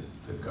with the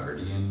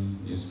Guardian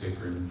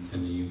newspaper in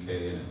the UK,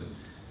 and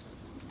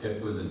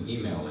it was an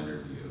email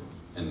interview,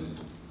 and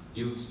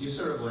you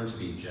sort of learn to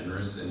be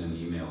generous in an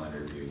email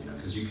interview, you know,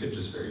 because you could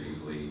just very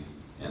easily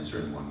answer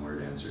in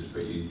one-word answers,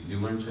 but you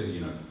learn to,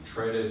 you know,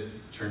 try to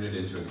turn it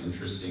into an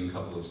interesting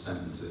couple of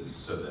sentences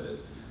so that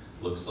it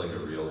looks like a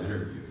real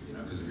interview, you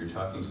know, because if you're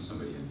talking to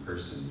somebody in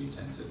person, you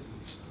tend to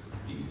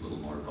be a little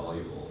more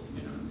voluble,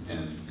 you know,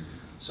 and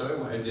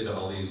so I did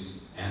all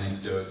these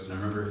anecdotes, and I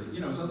remember, you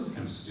know, it was all these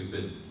kind of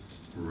stupid,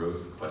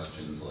 rote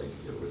questions, like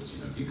it was, you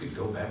know, if you could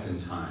go back in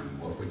time,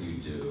 what would you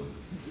do?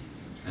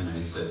 And I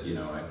said, you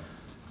know,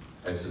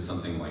 I said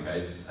something like,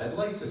 I'd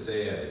like to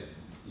say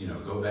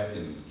go back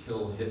and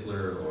kill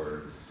Hitler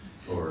or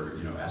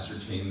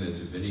ascertain the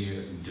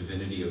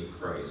divinity of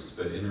Christ.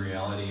 But in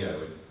reality, I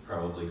would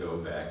probably go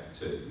back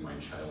to my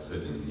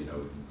childhood and,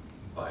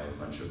 buy a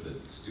bunch of the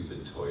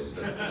stupid toys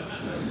that it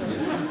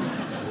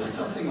was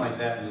something like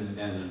that.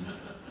 And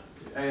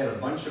I had a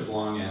bunch of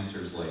long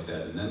answers like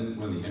that. And then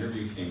when the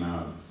interview came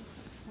out,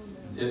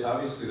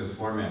 obviously the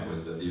format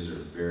was that these are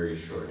very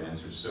short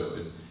answers. So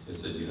it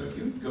said, if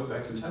you would go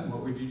back in time,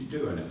 what would you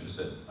do? And it just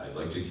said, I'd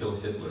like to kill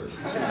Hitler.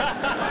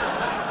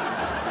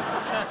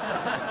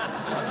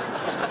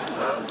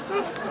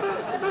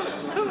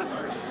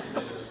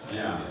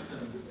 Yeah. It's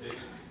the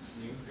biggest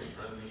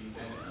newspaper in the UK.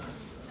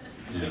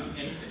 Yeah.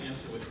 Any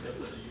answer with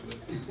Hitler, you would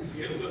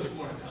get a little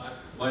more caught.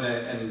 Well,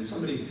 and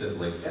somebody said,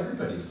 like,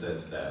 everybody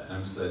says that.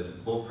 And I said,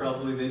 well,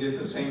 probably they did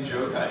the same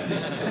joke I did.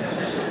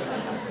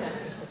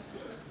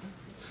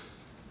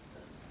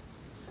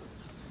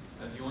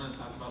 Do you want to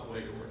talk about what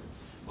you're working?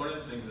 One of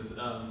the things is,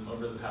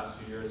 over the past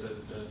few years,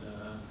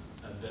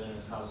 I've been in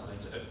his house,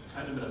 and I've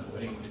kind of been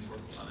avoiding when he's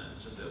working on it.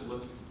 It's just, it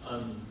looks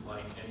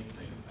unlike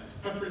anything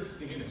I've ever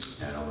seen.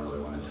 Yeah, I don't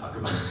really want to talk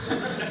about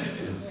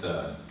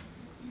it.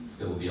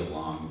 It'll be a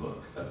long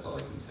book. That's all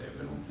I can say.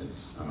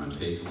 I'm on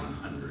page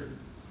 100,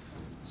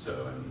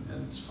 so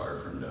and it's far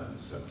from done.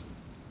 So,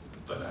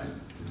 but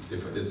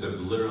if it's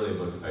literally a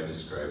book. If I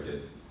described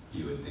it,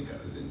 you would think I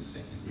was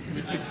insane.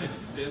 I've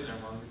been there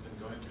while we've been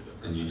going through the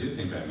first. And you do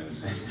think I'm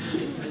insane.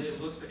 It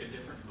looks like a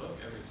different book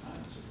every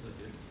time. It's just like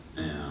it's.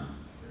 Yeah.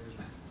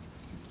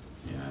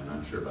 Yeah, I'm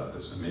not sure about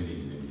this one. Maybe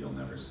you'll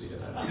never see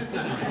it.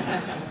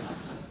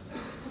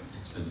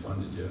 It's been fun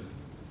to do.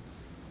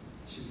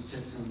 Should we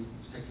take some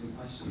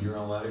questions? You're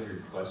all out of your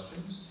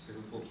questions? You're a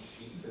little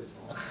sheep as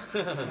well.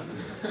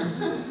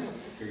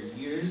 Your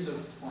years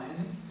of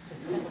planning?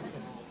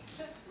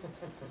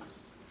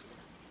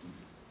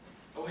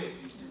 Oh wait,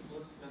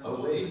 let's.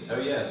 Oh wait. Oh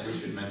yes, we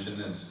should mention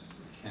this.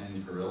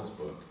 Ken Parille's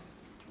book.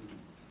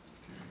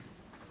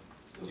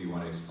 Do you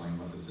want to explain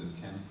what this is,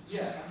 Ken?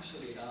 Yeah,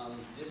 actually,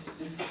 this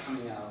is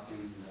coming out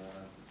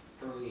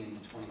early in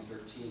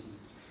 2013,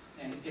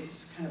 and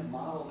it's kind of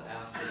modeled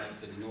after like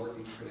the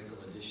Norton critical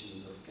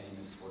editions of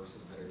famous works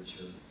of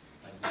literature.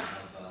 Like we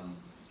have a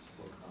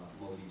book about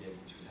Moby Dick,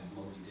 which would have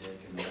Moby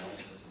Dick, and all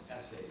sorts of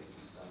essays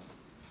and stuff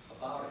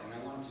about it. And I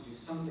wanted to do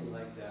something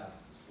like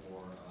that for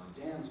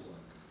Dan's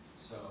work,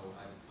 so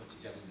I put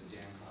together the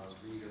Dan Clowes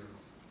Reader,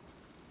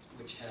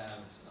 which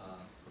has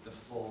the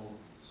full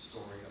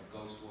story of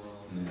Ghost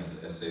World. And it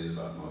has essays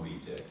about Moby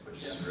Dick, which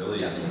Yes. is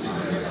really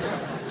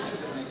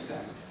That makes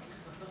sense.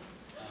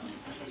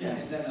 Yeah,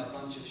 and then a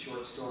bunch of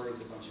short stories,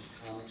 a bunch of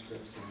comic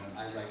strips, and then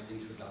I write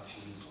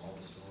introductions to all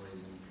the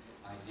stories, and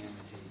I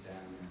annotate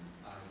them, and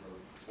I wrote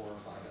 4 or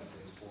 5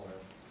 essays for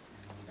it,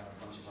 and we got a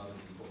bunch of other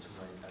people to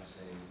write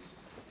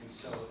essays. And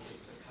so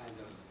it's a kind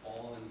of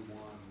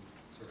all-in-one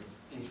sort of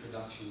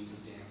introduction to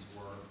Dan's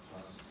work,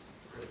 plus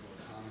critical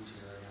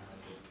commentary on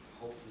it that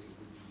hopefully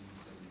would be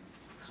used in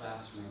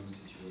classroom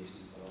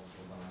situations, but also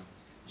by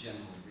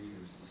general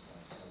readers and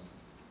stuff. So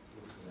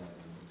look for that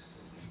in the books.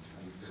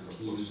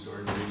 Who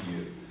story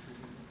review?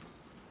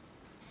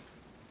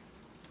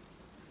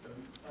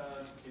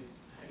 Did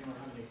anyone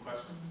have any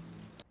questions?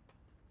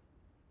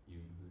 Are you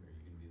going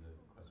to be the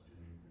question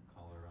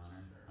caller on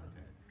it?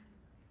 Okay.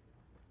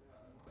 To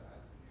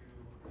ask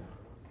you,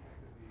 what do you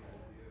think of the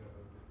idea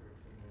of the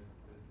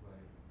cartoonist as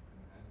like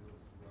an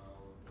endless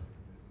well of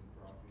like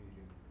misanthropy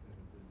and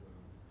cynicism?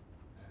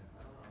 And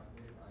I don't know,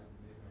 maybe I'm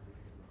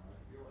reading it wrong.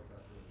 I feel like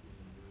that's what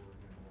you're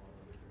working on a lot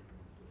of other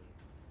cartoons with.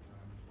 And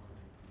I'm just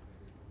wondering if you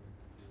think it's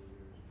something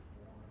peculiar to the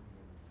form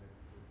or the type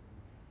of person.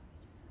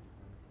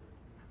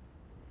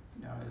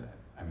 No,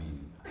 I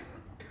mean,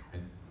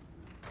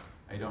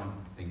 I don't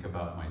think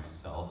about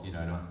myself,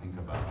 I don't think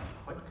about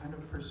what kind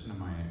of person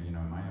am I,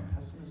 am I a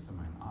pessimist, am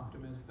I an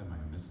optimist, am I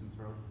a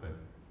misanthrope, but,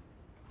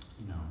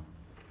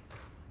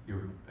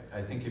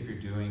 I think if you're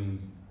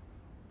doing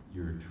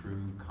your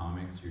true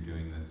comics, you're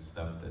doing the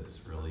stuff that's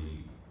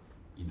really,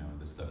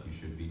 the stuff you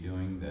should be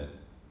doing, that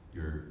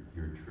your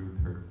true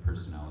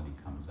personality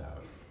comes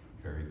out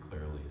very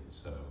clearly. And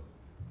so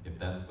if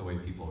that's the way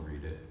people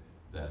read it,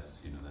 that's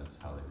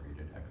how they read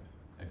it.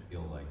 I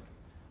feel like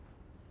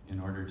in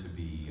order to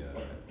be,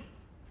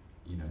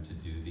 to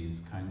do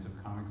these kinds of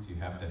comics, you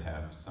have to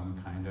have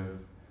some kind of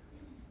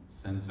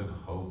sense of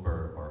hope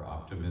or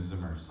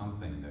optimism or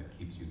something that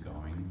keeps you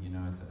going.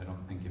 I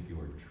don't think if you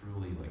were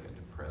truly like a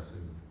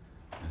depressive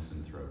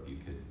misanthrope, you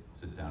could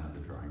sit down at the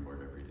drawing board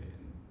every day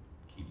and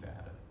keep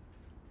at it.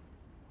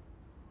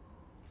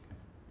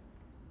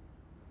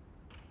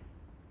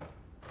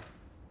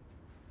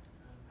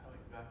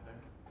 Back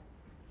there.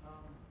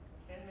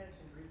 Ken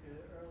mentioned briefly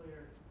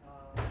earlier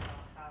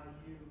how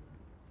you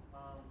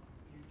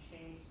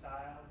change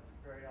styles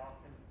very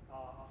often,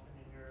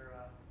 in your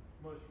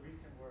most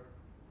recent work,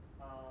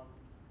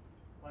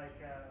 like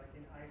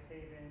in Ice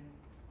Haven,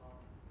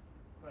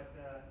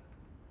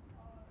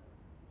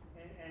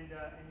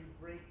 and you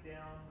break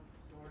down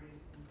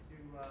stories into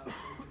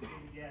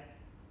vignettes.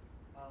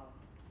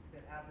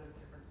 that have those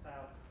different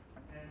styles.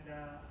 And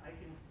I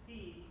can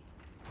see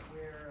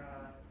where,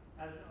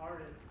 as an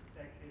artist,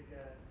 that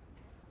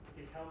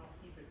could help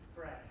keep it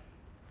fresh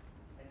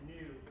and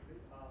new, the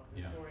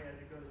story as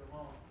it goes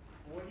along.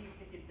 What do you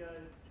think it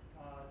does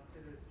to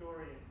the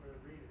story and for the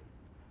reader?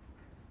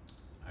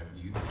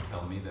 You could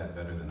tell me that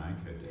better than I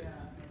could.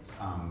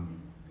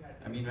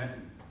 I mean,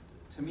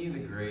 to me, the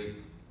great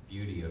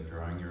beauty of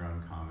drawing your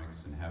own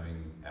comics and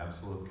having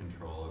absolute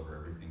control over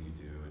everything you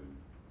do, and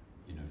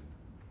you know,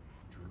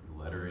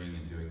 lettering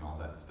and doing all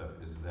that stuff,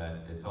 is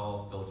that it's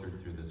all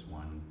filtered through this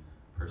one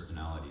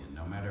personality. And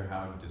no matter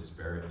how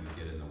disparate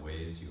you get in the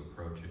ways you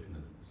approach it and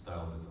the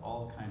styles, it's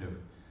all kind of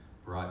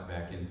brought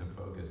back into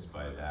focus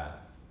by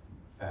that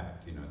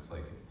fact. You know, it's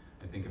like,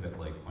 I think of it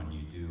like when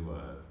you do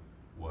a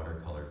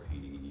watercolor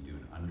painting and you do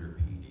an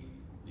underpainting,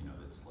 you know,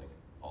 that's like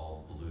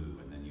all blue,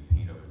 and then you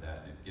paint over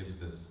that, and it gives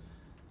this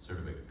sort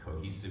of a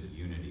cohesive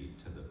unity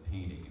to the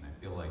painting. And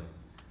I feel like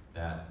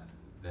that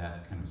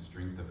kind of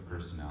strength of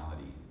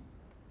personality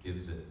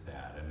gives it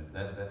that, and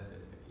that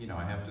you know,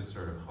 I have to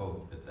sort of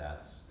hope that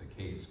that's the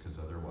case, because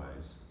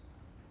otherwise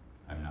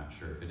I'm not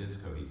sure if it is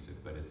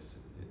cohesive. But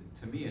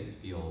to me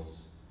it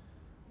feels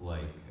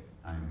like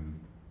I'm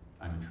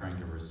trying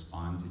to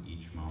respond to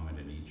each moment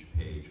and each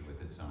page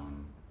with its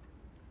own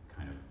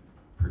kind of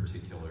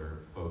particular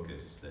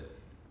focus that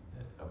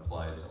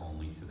applies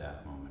only to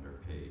that moment or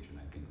page. And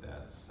I think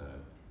that's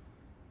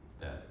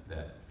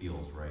that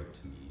feels right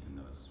to me in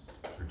those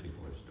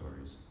particular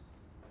stories.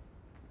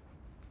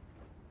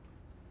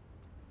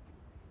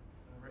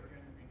 Right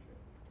here in the green shirt.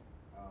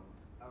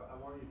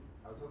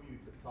 I was hoping you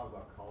to talk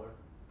about color,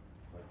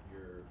 like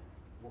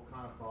what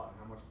kind of thought and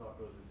how much thought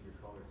goes into your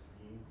color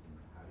schemes, and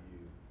how do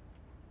you,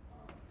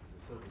 because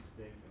it's so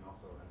distinct, and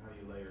also how do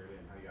you layer it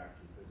in, how do you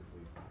actually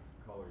physically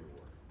color your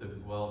work?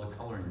 Well, the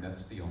coloring,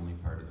 that's the only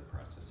part of the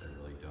process I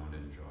really don't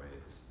enjoy.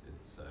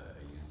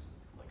 I use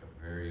like a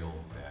very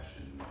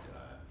old-fashioned,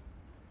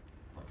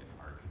 like an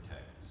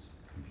architect's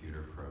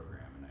computer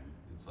program, and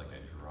it's like I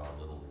draw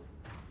little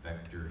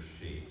vector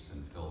shapes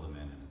and fill them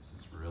in, and it's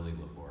this really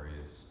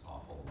laborious,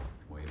 awful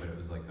way. But it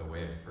was like the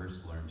way I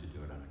first learned to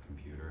do it on a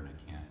computer, and I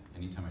can't,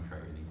 anytime I try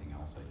anything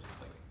else, I just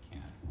like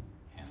can't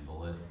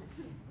handle it.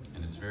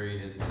 And it's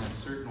very, in a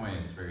certain way,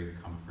 it's very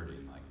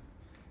comforting. Like,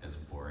 as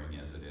boring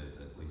as it is,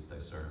 at least I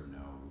sort of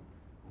know,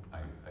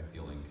 I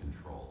feel in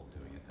control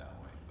doing it that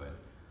way. But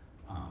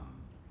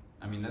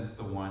I mean, that's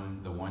the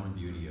one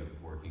beauty of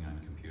working on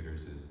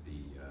computers is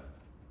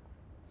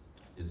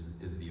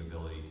the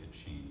ability to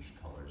change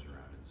colors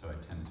around it. So I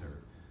tend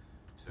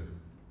to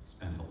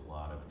spend a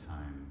lot of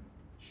time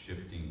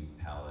shifting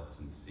palettes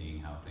and seeing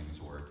how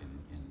things work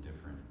in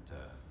different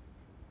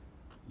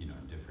you know,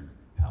 in different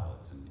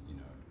palettes. And you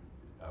know,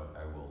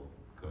 I will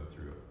go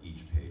through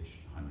each page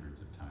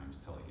hundreds of times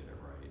till I get it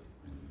right,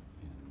 and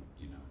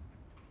you know,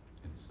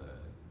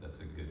 that's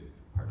a good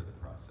part of the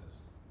process.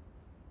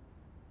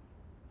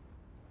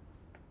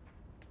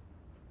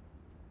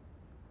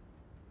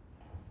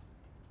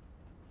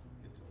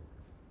 Get over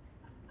it.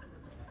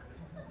 I was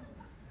wondering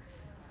what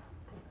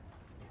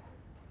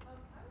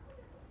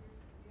your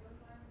studio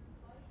environment is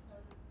like. How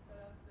is it set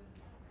up, and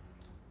do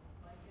you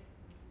like it?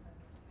 Do you have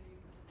more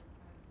space, different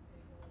kinds of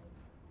tables?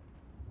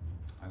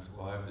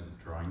 Well, I have the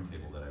drawing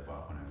table that I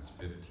bought when I was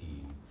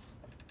 15.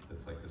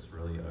 It's like this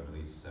really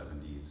ugly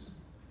 70s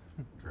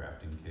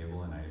drafting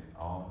table, and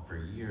for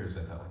years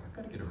I thought, like, I've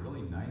got to get a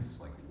really nice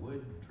like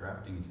wood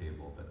drafting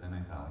table. But then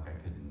I thought, like, I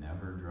could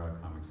never draw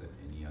comics at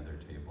any other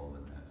table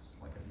than this.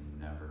 Like,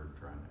 I've never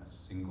drawn a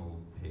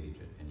single page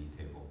at any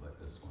table but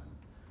this one.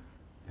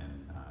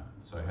 And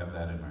so I have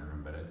that in my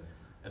room. But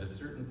at a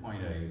certain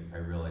point, I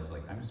realized,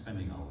 like, I'm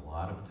spending a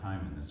lot of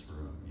time in this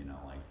room. You know,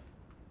 like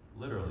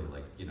literally,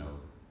 like, you know,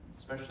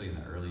 especially in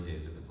the early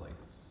days, it was like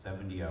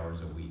 70 hours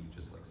a week,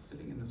 just like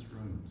sitting in this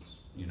room,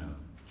 you know,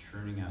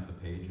 churning out the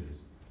pages.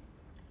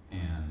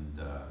 And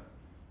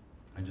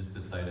I just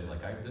decided,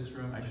 like, I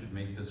should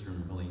make this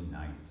room really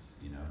nice,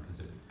 you know,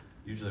 because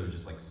usually it was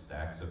just like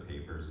stacks of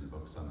papers and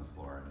books on the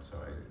floor. And so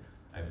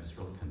I have this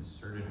real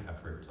concerted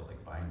effort to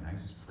like buy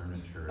nice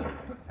furniture and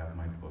like, have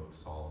my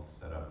books all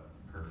set up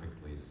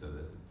perfectly so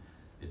that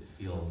it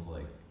feels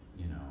like,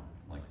 you know,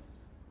 like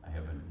I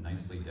have a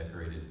nicely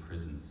decorated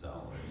prison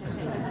cell or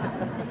something.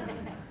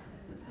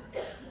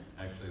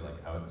 Actually,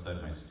 like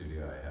outside my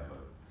studio, I have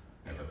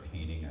a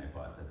painting I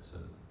bought that's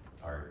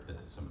art that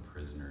some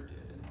prisoner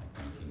did in like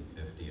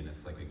 1950, and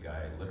it's like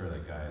literally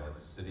a guy like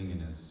sitting in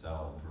his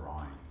cell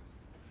drawing.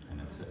 And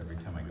it's every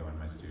time I go in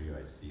my studio,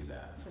 I see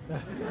that.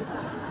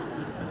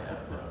 Yeah,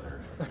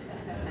 brother. Yeah,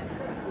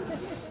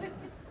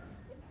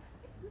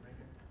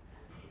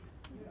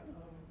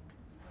 I was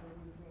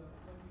lucky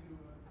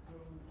to go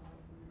with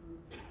the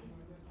group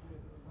yesterday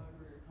at the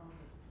Library of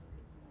Congress to look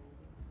at some old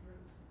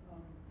scripts. I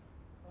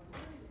was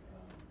wondering,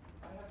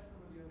 I asked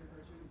some of the other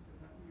cartoonists,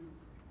 but not you,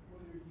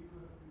 whether you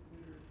have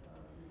considered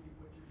maybe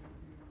what you're going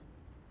to do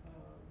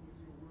with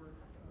your work,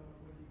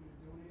 whether you're going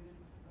to donate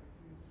it like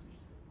to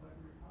institutions like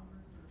the Library of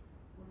Congress, or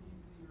where do you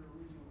see your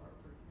original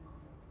artwork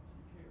ending up? Do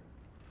you care?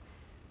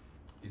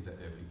 You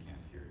if you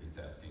can't hear, he's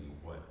asking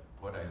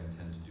what I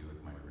intend to do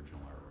with my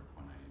original artwork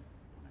when I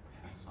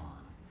pass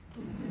on.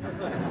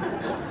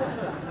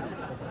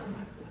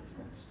 It's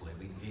a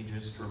slightly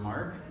ageist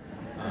remark.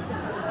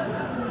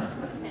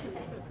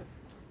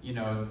 You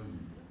know,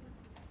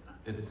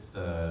 it's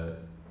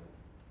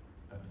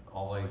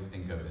all I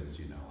think of is,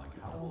 you know, like,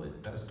 how will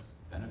it best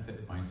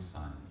benefit my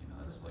son? You know,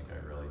 that's like, I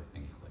really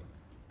think, like,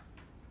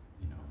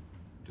 you know,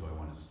 do I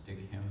want to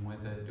stick him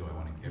with it? Do I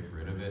want to get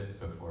rid of it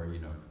before, you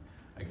know,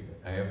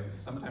 I have,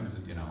 sometimes,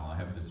 you know, I'll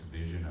have this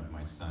vision of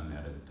my son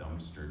at a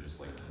dumpster just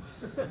like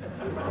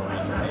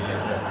throwing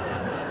paint.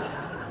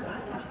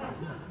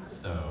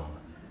 So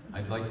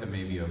I'd like to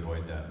maybe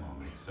avoid that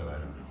moment, so I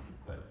don't know,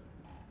 but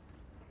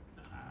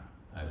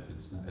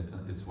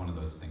it's one of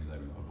those things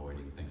I'm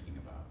avoiding thinking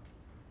about.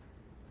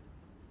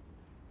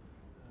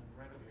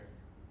 Right over here.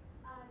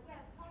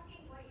 Yes,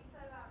 talking what you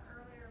said about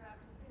earlier about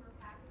consumer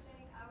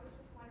packaging, I was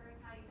just wondering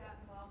how you got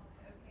involved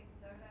with OK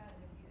Soda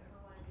and if you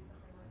ever want to do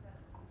something like that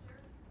in the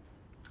future.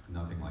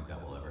 Nothing like that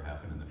will ever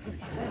happen in the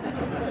future.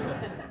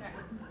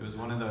 It was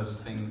one of those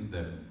things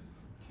that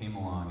came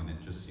along and it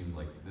just seemed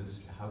like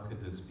this, how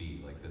could this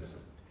be? Like this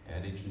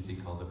ad agency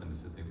called up and they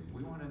said,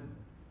 we want to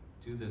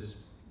do this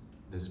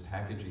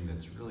packaging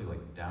that's really like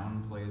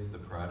downplays the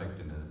product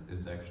and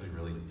is actually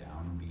really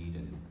downbeat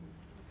and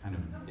kind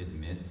of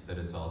admits that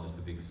it's all just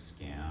a big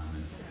scam.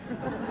 And,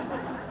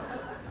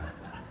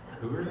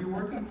 who are you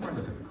working for? And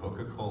I said,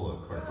 Coca-Cola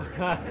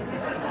Corporation.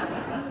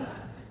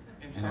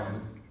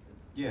 And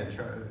yeah,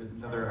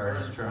 another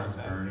artist, Charles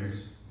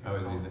Burns. Oh,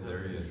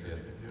 there he is, yeah.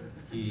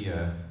 He,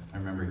 I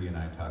remember he and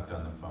I talked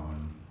on the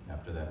phone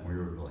after that, and we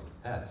were like,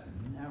 that's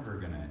never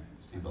gonna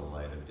see the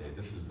light of day.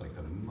 This is like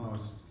the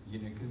most, you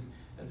know, 'cause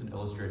as an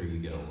illustrator, you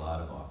get a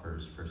lot of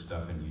offers for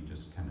stuff, and you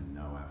just kind of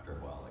know after a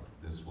while, like,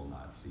 this will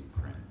not see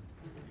print.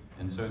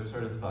 And so I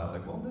sort of thought,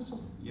 like, well, this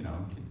will, you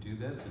know, could do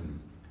this and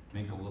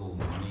make a little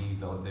money.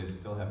 They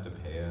still have to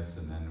pay us,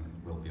 and then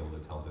we'll be able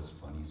to tell this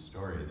funny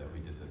story that we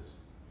did this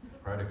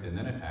product. And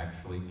then it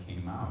actually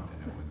came out,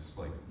 and it was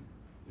like,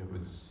 it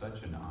was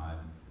such an odd,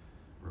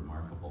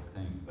 remarkable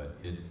thing. But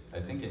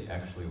I think it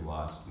actually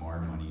lost more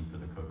money for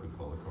the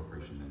Coca-Cola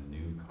Corporation than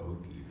New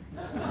Coke even.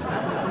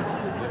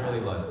 It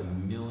literally lost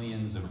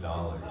millions of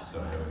dollars. So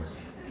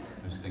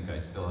I just think I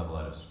still have a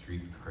lot of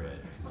street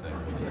cred because I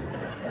really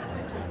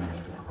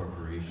damaged a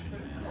corporation,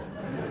 man.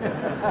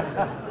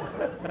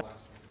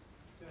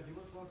 Yeah, do you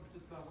want to talk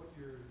just about what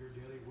your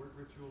daily work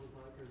ritual is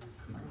like? Or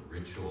My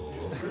ritual.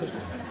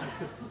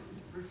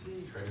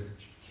 routine? Try to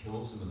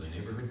kill some of the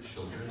neighborhood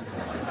children.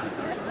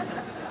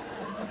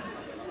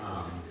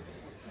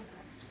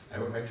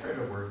 I try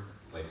to work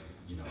like,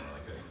 you know,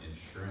 like an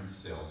insurance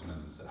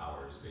salesman's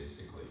hours,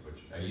 basically,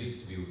 which I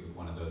used to be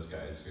one of those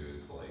guys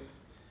who's like,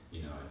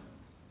 you know,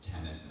 at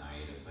 10 at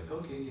night, it's like,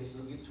 okay, guess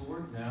I'll get to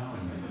work now,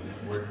 and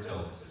then work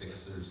till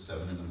 6 or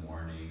 7 in the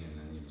morning, and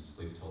then you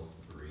sleep till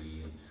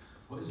 3, and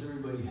why is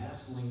everybody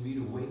hassling me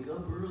to wake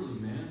up early,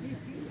 man?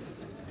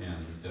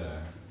 And,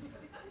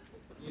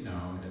 you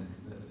know, and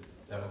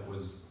that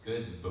was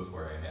good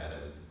before I had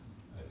a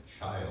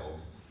child.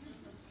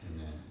 And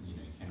then, you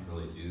know, you can't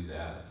really do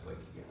that. It's like,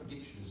 yeah, I'll get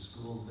you to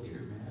school later,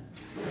 man.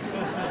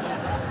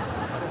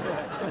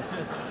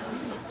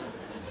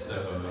 So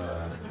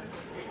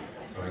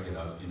I get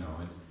up, you know,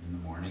 in the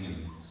morning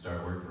and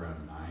start work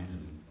around 9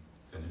 and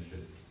finish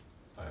at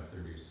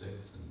 5:30 or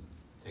 6 and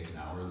take an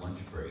hour lunch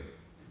break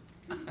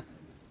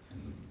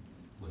and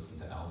listen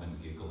to Alvin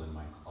giggle in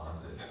my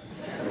closet.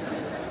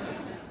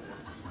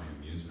 That's my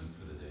amusement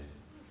for the day.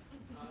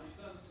 You've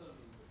done some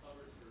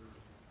covers for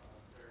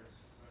various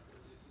record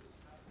releases.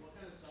 What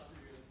kind of stuff are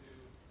you going to do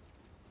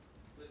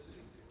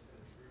listening to? What kind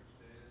of groups,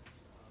 bands,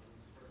 when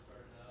you first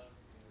started out?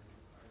 And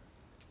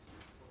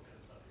what kind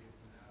of stuff are you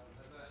into now?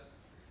 And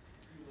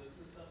do you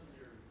listen to stuff when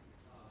you're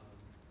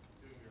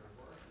doing your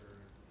work?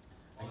 Or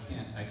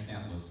I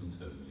can't listen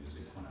to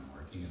music when I'm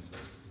working. It's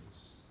like,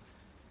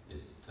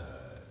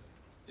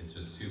 it's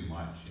just too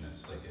much, you know.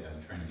 It's like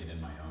I'm trying to get in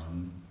my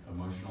own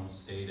emotional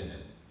state, and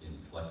it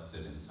inflects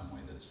it in some way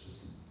that's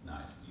just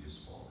not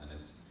useful. And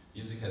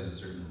music has a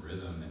certain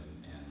rhythm,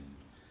 and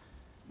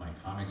my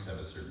comics have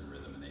a certain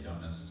rhythm, and they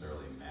don't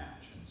necessarily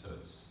match. And so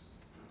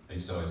I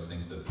used to always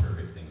think the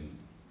perfect thing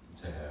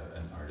to have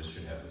an artist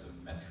should have is a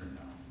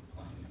metronome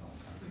playing at all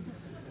times.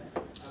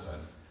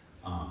 But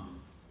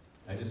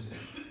I just,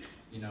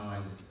 you know,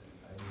 I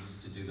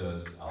used to do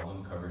those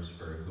album covers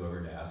for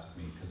whoever to ask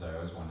me, because I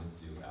always wanted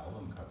to do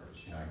album covers.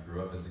 You know, I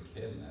grew up as a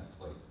kid, and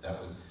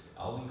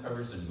album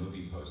covers and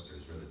movie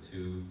posters were the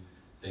two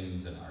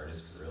things an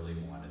artist really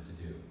wanted to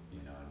do.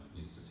 You know, I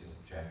used to see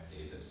like Jack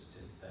Davis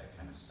did that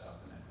kind of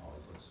stuff, and it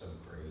always looked so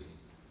great.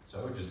 So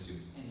I would just do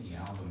any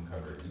album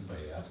cover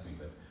anybody asked me,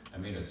 but I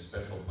made a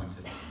special point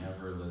to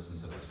never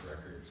listen to those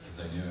records because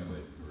I knew it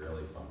would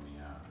really bum me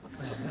out.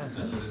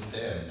 So to this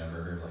day, I've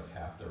never heard like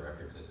half the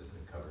records I did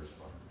the covers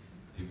for.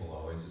 People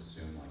always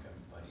assume like I'm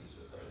buddies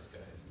with those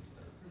guys and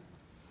stuff.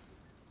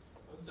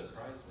 I was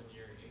surprised when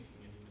you're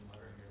inking and even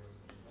lettering, you're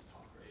listening to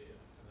talk radio,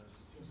 and that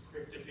just seems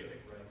weird to be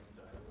like writing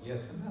dialogue. Yeah,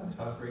 somehow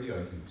talk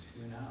radio I can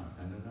tune out.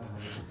 I don't know how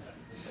to...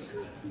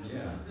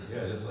 Yeah,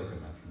 it is like a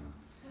metronome.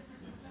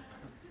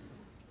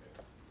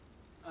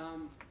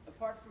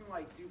 Apart from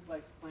like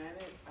Duplex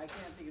Planet, I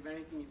can't think of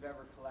anything you've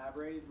ever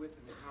collaborated with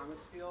in the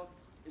comics field.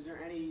 Is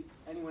there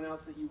anyone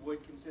else that you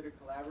would consider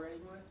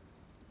collaborating with?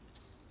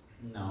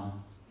 No.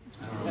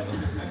 I don't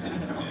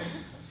really.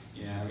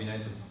 Yeah, I mean,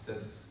 that's,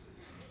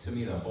 to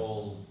me, the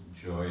whole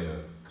joy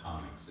of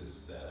comics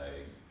is that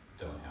I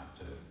don't have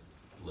to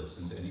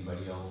listen to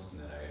anybody else, and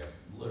that I have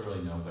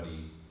literally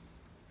nobody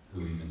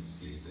who even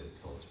sees it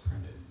till it's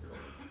printed, really.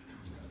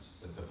 You know, it's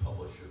that the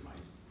publisher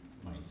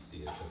might see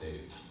it, but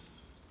they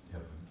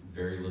have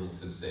very little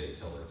to say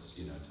till it's,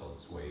 you know, till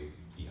it's way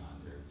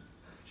beyond their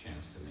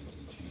chance to make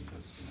any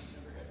changes. You know, I've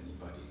never had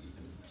anybody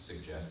even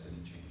suggest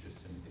any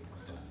changes to anything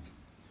I've done.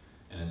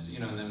 And it's, you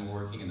know, and then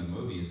working in the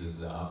movies is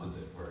the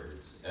opposite, where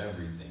it's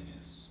everything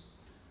is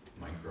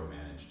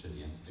micromanaged to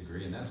the nth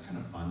degree, and that's kind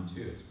of fun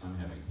too. It's fun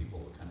having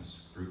people kind of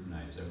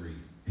scrutinize every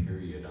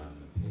period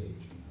on the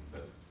page, you know.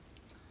 But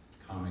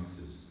comics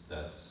is,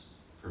 that's,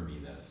 for me,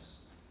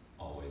 that's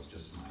always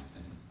just my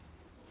thing.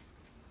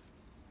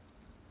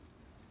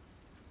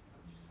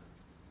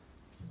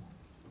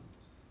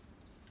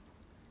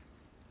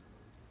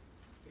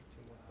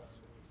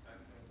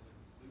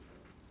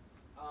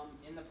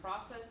 In the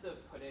process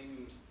of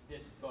putting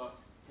this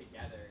book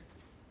together,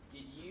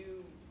 did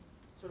you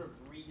sort of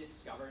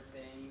rediscover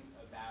things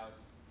about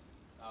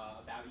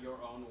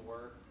your own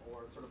work,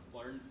 or sort of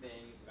learn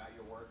things about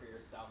your work or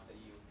yourself that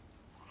you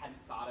hadn't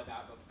thought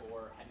about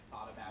before, hadn't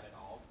thought about at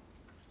all?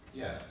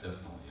 Yeah,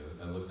 definitely.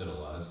 I looked at a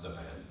lot of stuff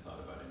I hadn't thought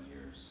about in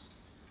years.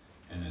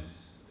 And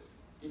it's,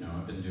 you know,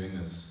 I've been doing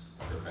this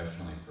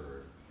professionally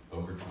for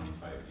over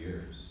 25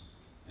 years,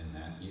 and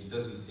that, it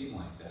doesn't seem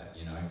like that.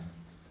 You know,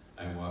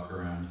 I walk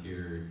around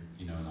here,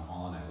 you know, in the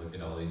hall, and I look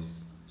at all these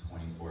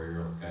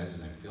 24-year-old guys,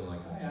 and I feel like,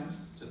 oh, yeah, I'm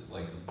just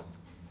like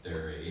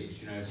their age.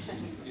 You know, you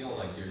feel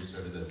like you're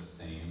sort of the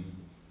same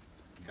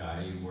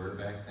guy you were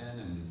back then,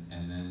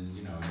 and then,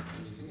 you know,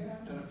 you think, yeah,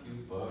 I've done a few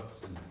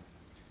books, and,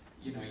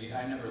 you know,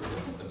 I never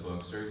look at the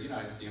books, or, you know,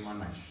 I see them on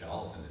my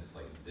shelf, and it's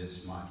like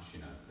this much, you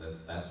know,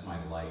 that's my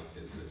life,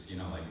 is this, you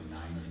know, like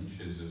 9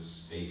 inches of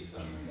space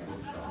on the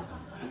bookshelf.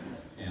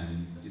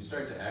 And you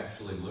start to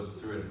actually look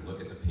through it and look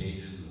at the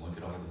pages and look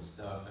at all the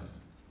stuff, and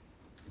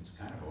it's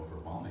kind of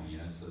overwhelming, you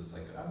know. So it's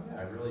like, oh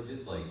yeah, I really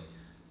did like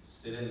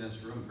sit in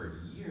this room for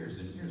years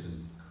and years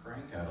and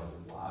crank out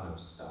a lot of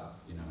stuff,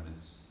 you know. And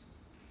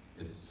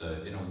it's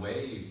in a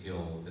way you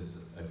feel,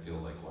 I feel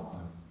like,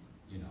 wow,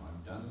 you know,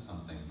 I've done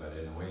something, but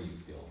in a way you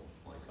feel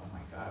like, oh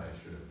my God, I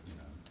should have, you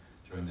know,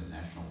 joined the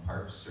National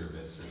Park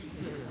Service or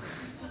something.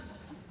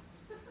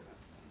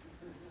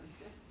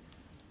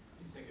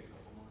 Take a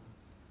couple more.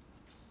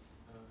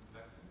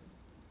 Back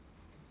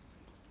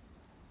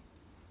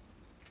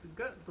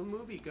there. The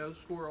movie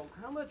Ghost World,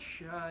 how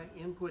much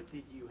input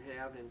did you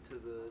have into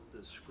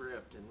the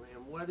script, and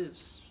what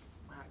is,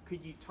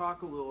 could you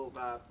talk a little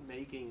about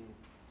being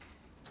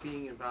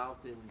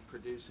involved in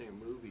producing a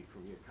movie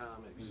from your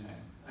comics? I mean,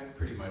 I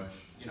pretty much,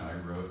 you know, I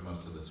wrote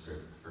most of the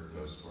script for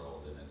Ghost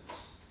World, and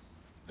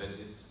but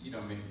it's, you know,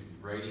 I mean,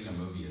 writing a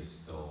movie is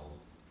still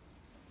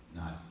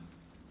not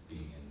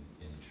being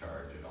in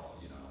charge at all.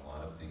 You know, a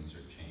lot of things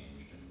are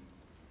changed,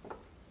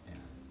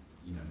 and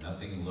you know,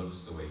 nothing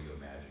looks the way you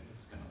imagine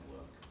it's going to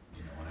look.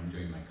 You know, when I'm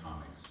doing my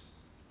comics,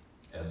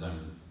 as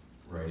I'm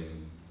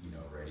writing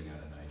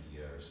out an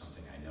idea or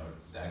something, I know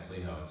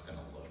exactly how it's going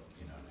to look.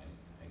 You know, and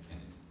I can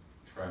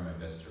try my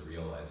best to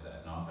realize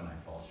that, and often I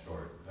fall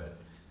short, but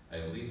I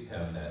at least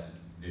have that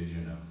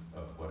vision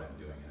of what I'm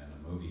doing. And in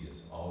a movie,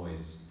 it's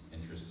always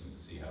interesting to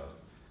see how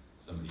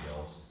somebody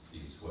else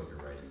sees what you're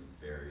writing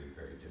very,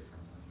 very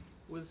differently.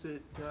 Was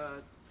it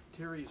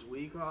Terry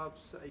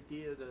Zwiegoff's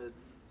idea to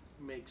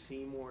make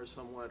Seymour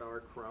somewhat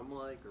Art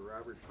Crumb-like or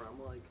Robert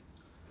Crumb-like?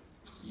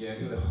 Yeah,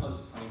 well, it's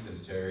funny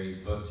because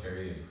both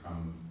Terry and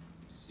Crumb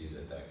see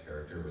that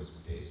character was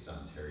based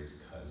on Terry's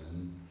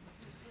cousin,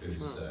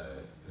 who's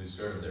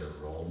sort of their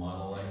role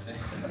model, I think.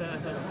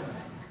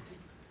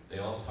 They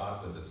all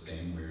talk with the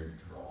same weird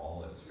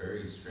drawl. It's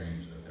very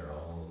strange that they're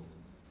all,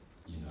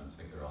 you know, it's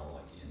like they're all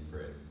like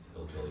inbred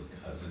hillbilly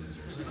cousins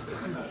or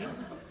something.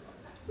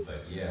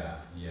 But yeah,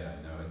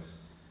 no, it's,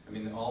 I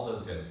mean, all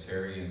those guys,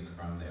 Terry and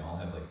Crumb, they all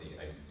have like the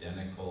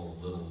identical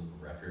little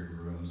record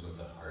rooms with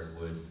the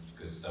hardwood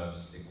Gustav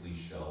Stickley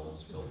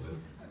shelves filled with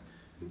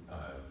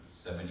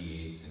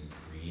 78s in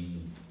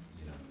green,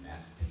 you know,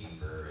 matte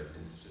paper,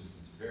 and it's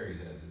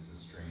a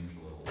strange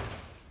little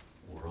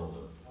world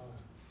of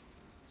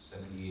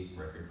 78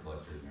 record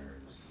collector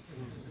nerds.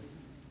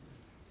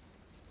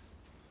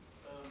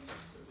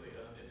 Just quickly,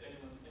 if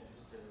anyone's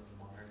interested in the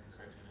modern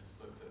cartoonist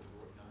book that we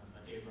worked on,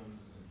 Abrams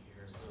isn't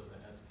here, so the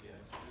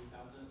SPX group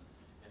have it,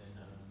 and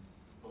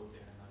both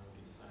Dan and I will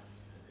be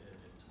signing it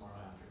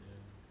tomorrow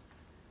afternoon.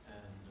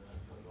 And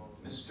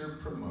Mr.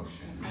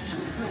 Promotion.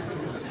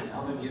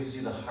 Alvin gives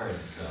you the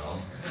hard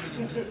sell.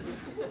 And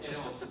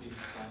I'll also be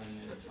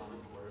signing it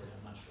electronic order.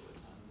 I'm not sure what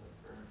time, but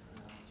for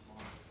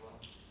tomorrow as well. I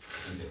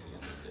think at the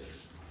end of the day.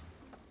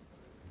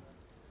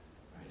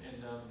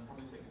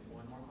 only take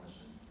one more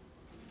question.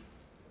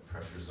 The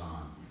pressure's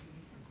on.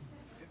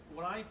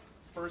 When I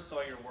first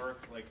saw your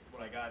work, like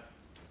when I got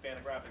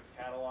Fantagraphics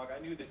catalog, I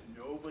knew that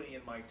nobody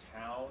in my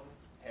town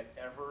had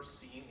ever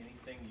seen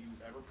anything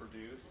you've ever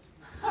produced.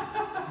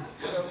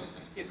 So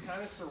it's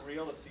kind of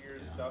surreal to see your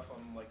stuff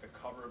on like the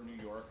cover of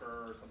New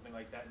Yorker or something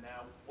like that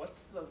now.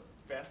 What's the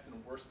best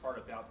and worst part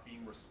about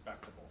being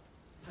respectable?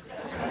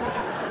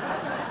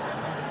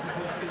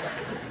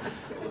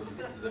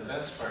 The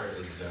best part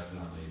is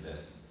definitely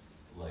that,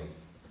 like,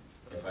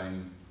 if I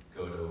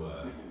go to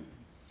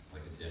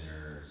like a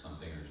dinner or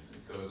something, or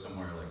go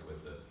somewhere like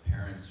with the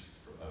parents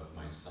of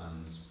my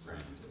son's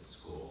friends at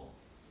school,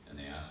 and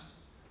they ask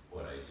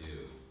what I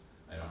do,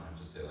 I don't have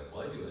to say like,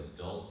 well, I do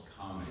adult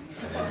comics.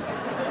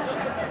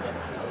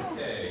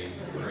 Okay,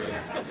 great.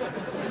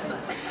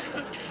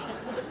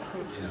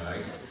 You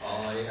know,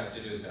 all I have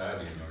to do is say, I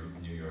do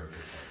New Yorker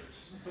covers.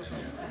 And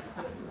you're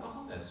like,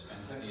 oh, that's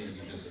fantastic. You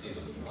can just see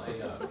them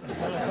light up. That's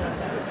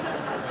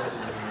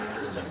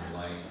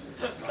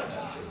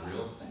a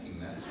real thing.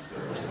 That's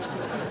great.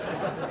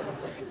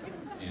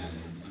 And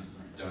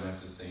you don't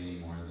have to say any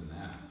more than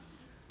that.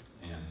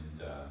 And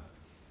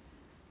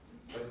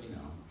but you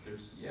know,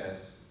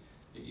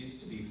 it used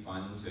to be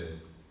fun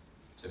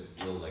to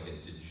feel like a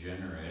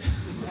degenerate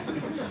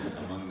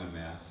among the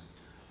mass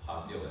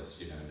populace.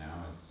 You know,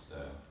 now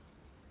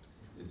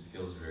it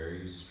feels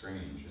very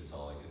strange. Is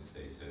all I could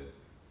say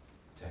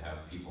to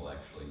have people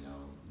actually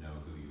know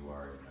who you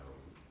are,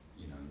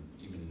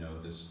 even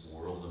know this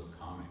world of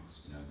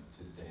comics. You know,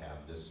 to have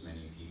this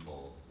many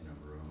people in a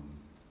room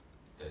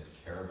that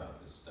care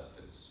about this stuff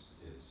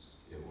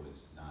it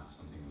was not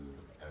something we would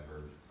have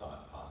ever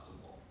thought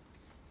possible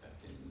back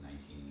in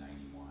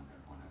 1991 or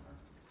whenever.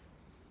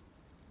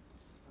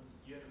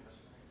 You had a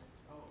question, right?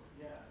 Oh,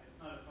 yeah, it's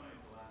not as funny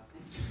as the last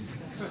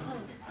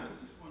one. I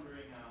was just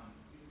wondering,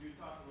 you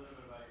talked a little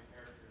bit about your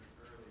characters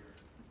earlier.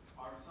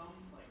 Are some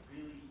like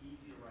really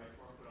easy to write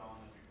or put on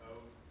like a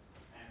coat,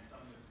 and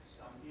some just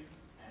stump you?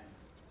 And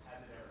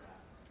has it ever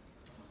happened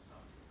that someone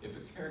stumped you? If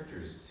a character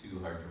is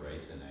too hard to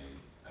write, then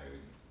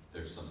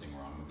there's something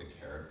wrong with the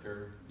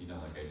character. You know,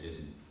 like I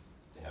didn't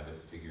have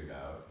it figured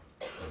out.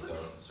 Like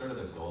sort of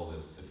the goal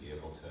is to be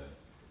able to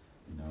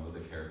know the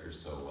character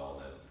so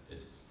well that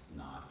it's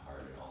not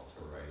hard at all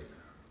to write.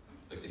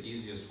 Like the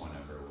easiest one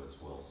ever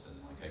was Wilson.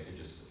 Like I could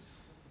just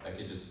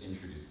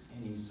introduce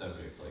any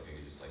subject. Like I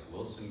could just like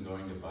Wilson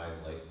going to buy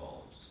light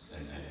bulbs,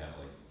 and I'd have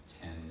like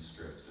 10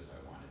 strips if I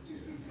wanted to.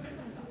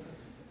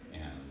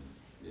 And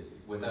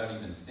without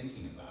even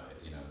thinking about it,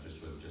 you know,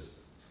 just would just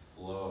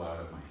flow out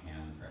of my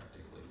hand practically.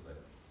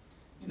 But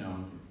you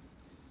know,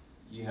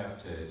 you have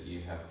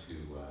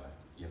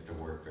to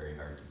work very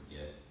hard to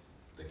get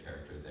the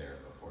character there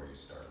before you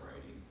start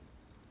writing.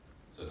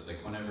 So it's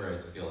like whenever I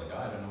feel like, oh,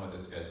 I don't know what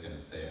this guy's going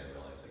to say, I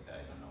realize like I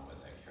don't know what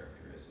that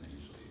character is, and I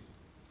usually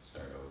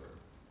start over.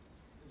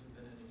 Has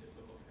there been any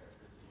difficult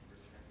characters that you've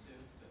returned to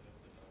that have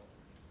developed?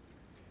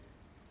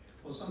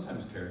 Well,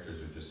 sometimes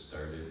characters are just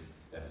started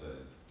as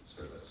a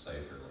sort of a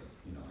cipher, like,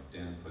 you know, like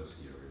Dan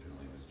Pussy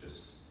originally was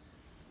just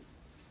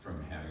from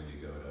having to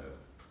go to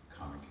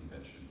comic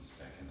conventions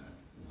back in the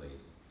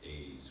late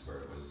 80s,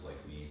 where it was like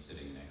me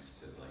sitting next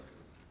to like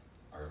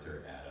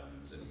Arthur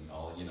Adams and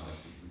all, you know,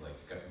 like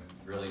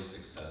really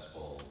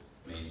successful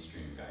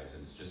mainstream guys,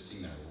 and it's just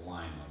seeing their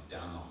line like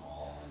down the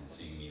hall and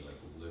seeing me like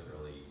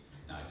literally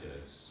not get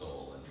a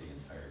soul in the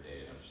entire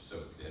day, and I'm just so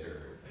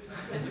bitter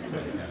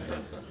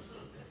having to,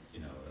 you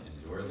know,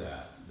 endure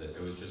that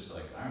it was just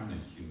like, I'm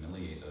gonna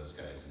humiliate those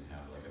guys and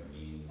have like a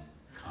mean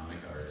comic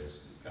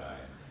artist guy.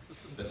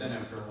 But then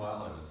after a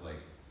while I was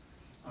like,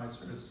 oh, I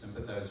sort of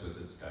sympathize with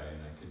this guy,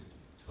 and I could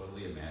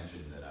totally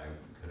imagine that I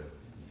could have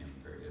been him.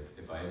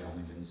 If I had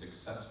only been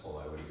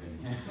successful, I would have been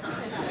him.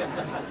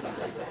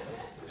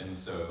 And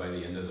so by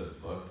the end of the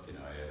book, you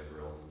know, I had a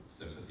real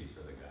sympathy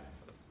for the guy.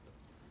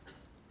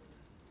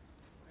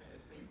 I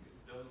think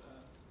those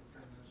are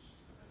pretty much.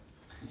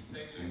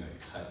 He's doing a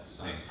cut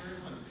sign.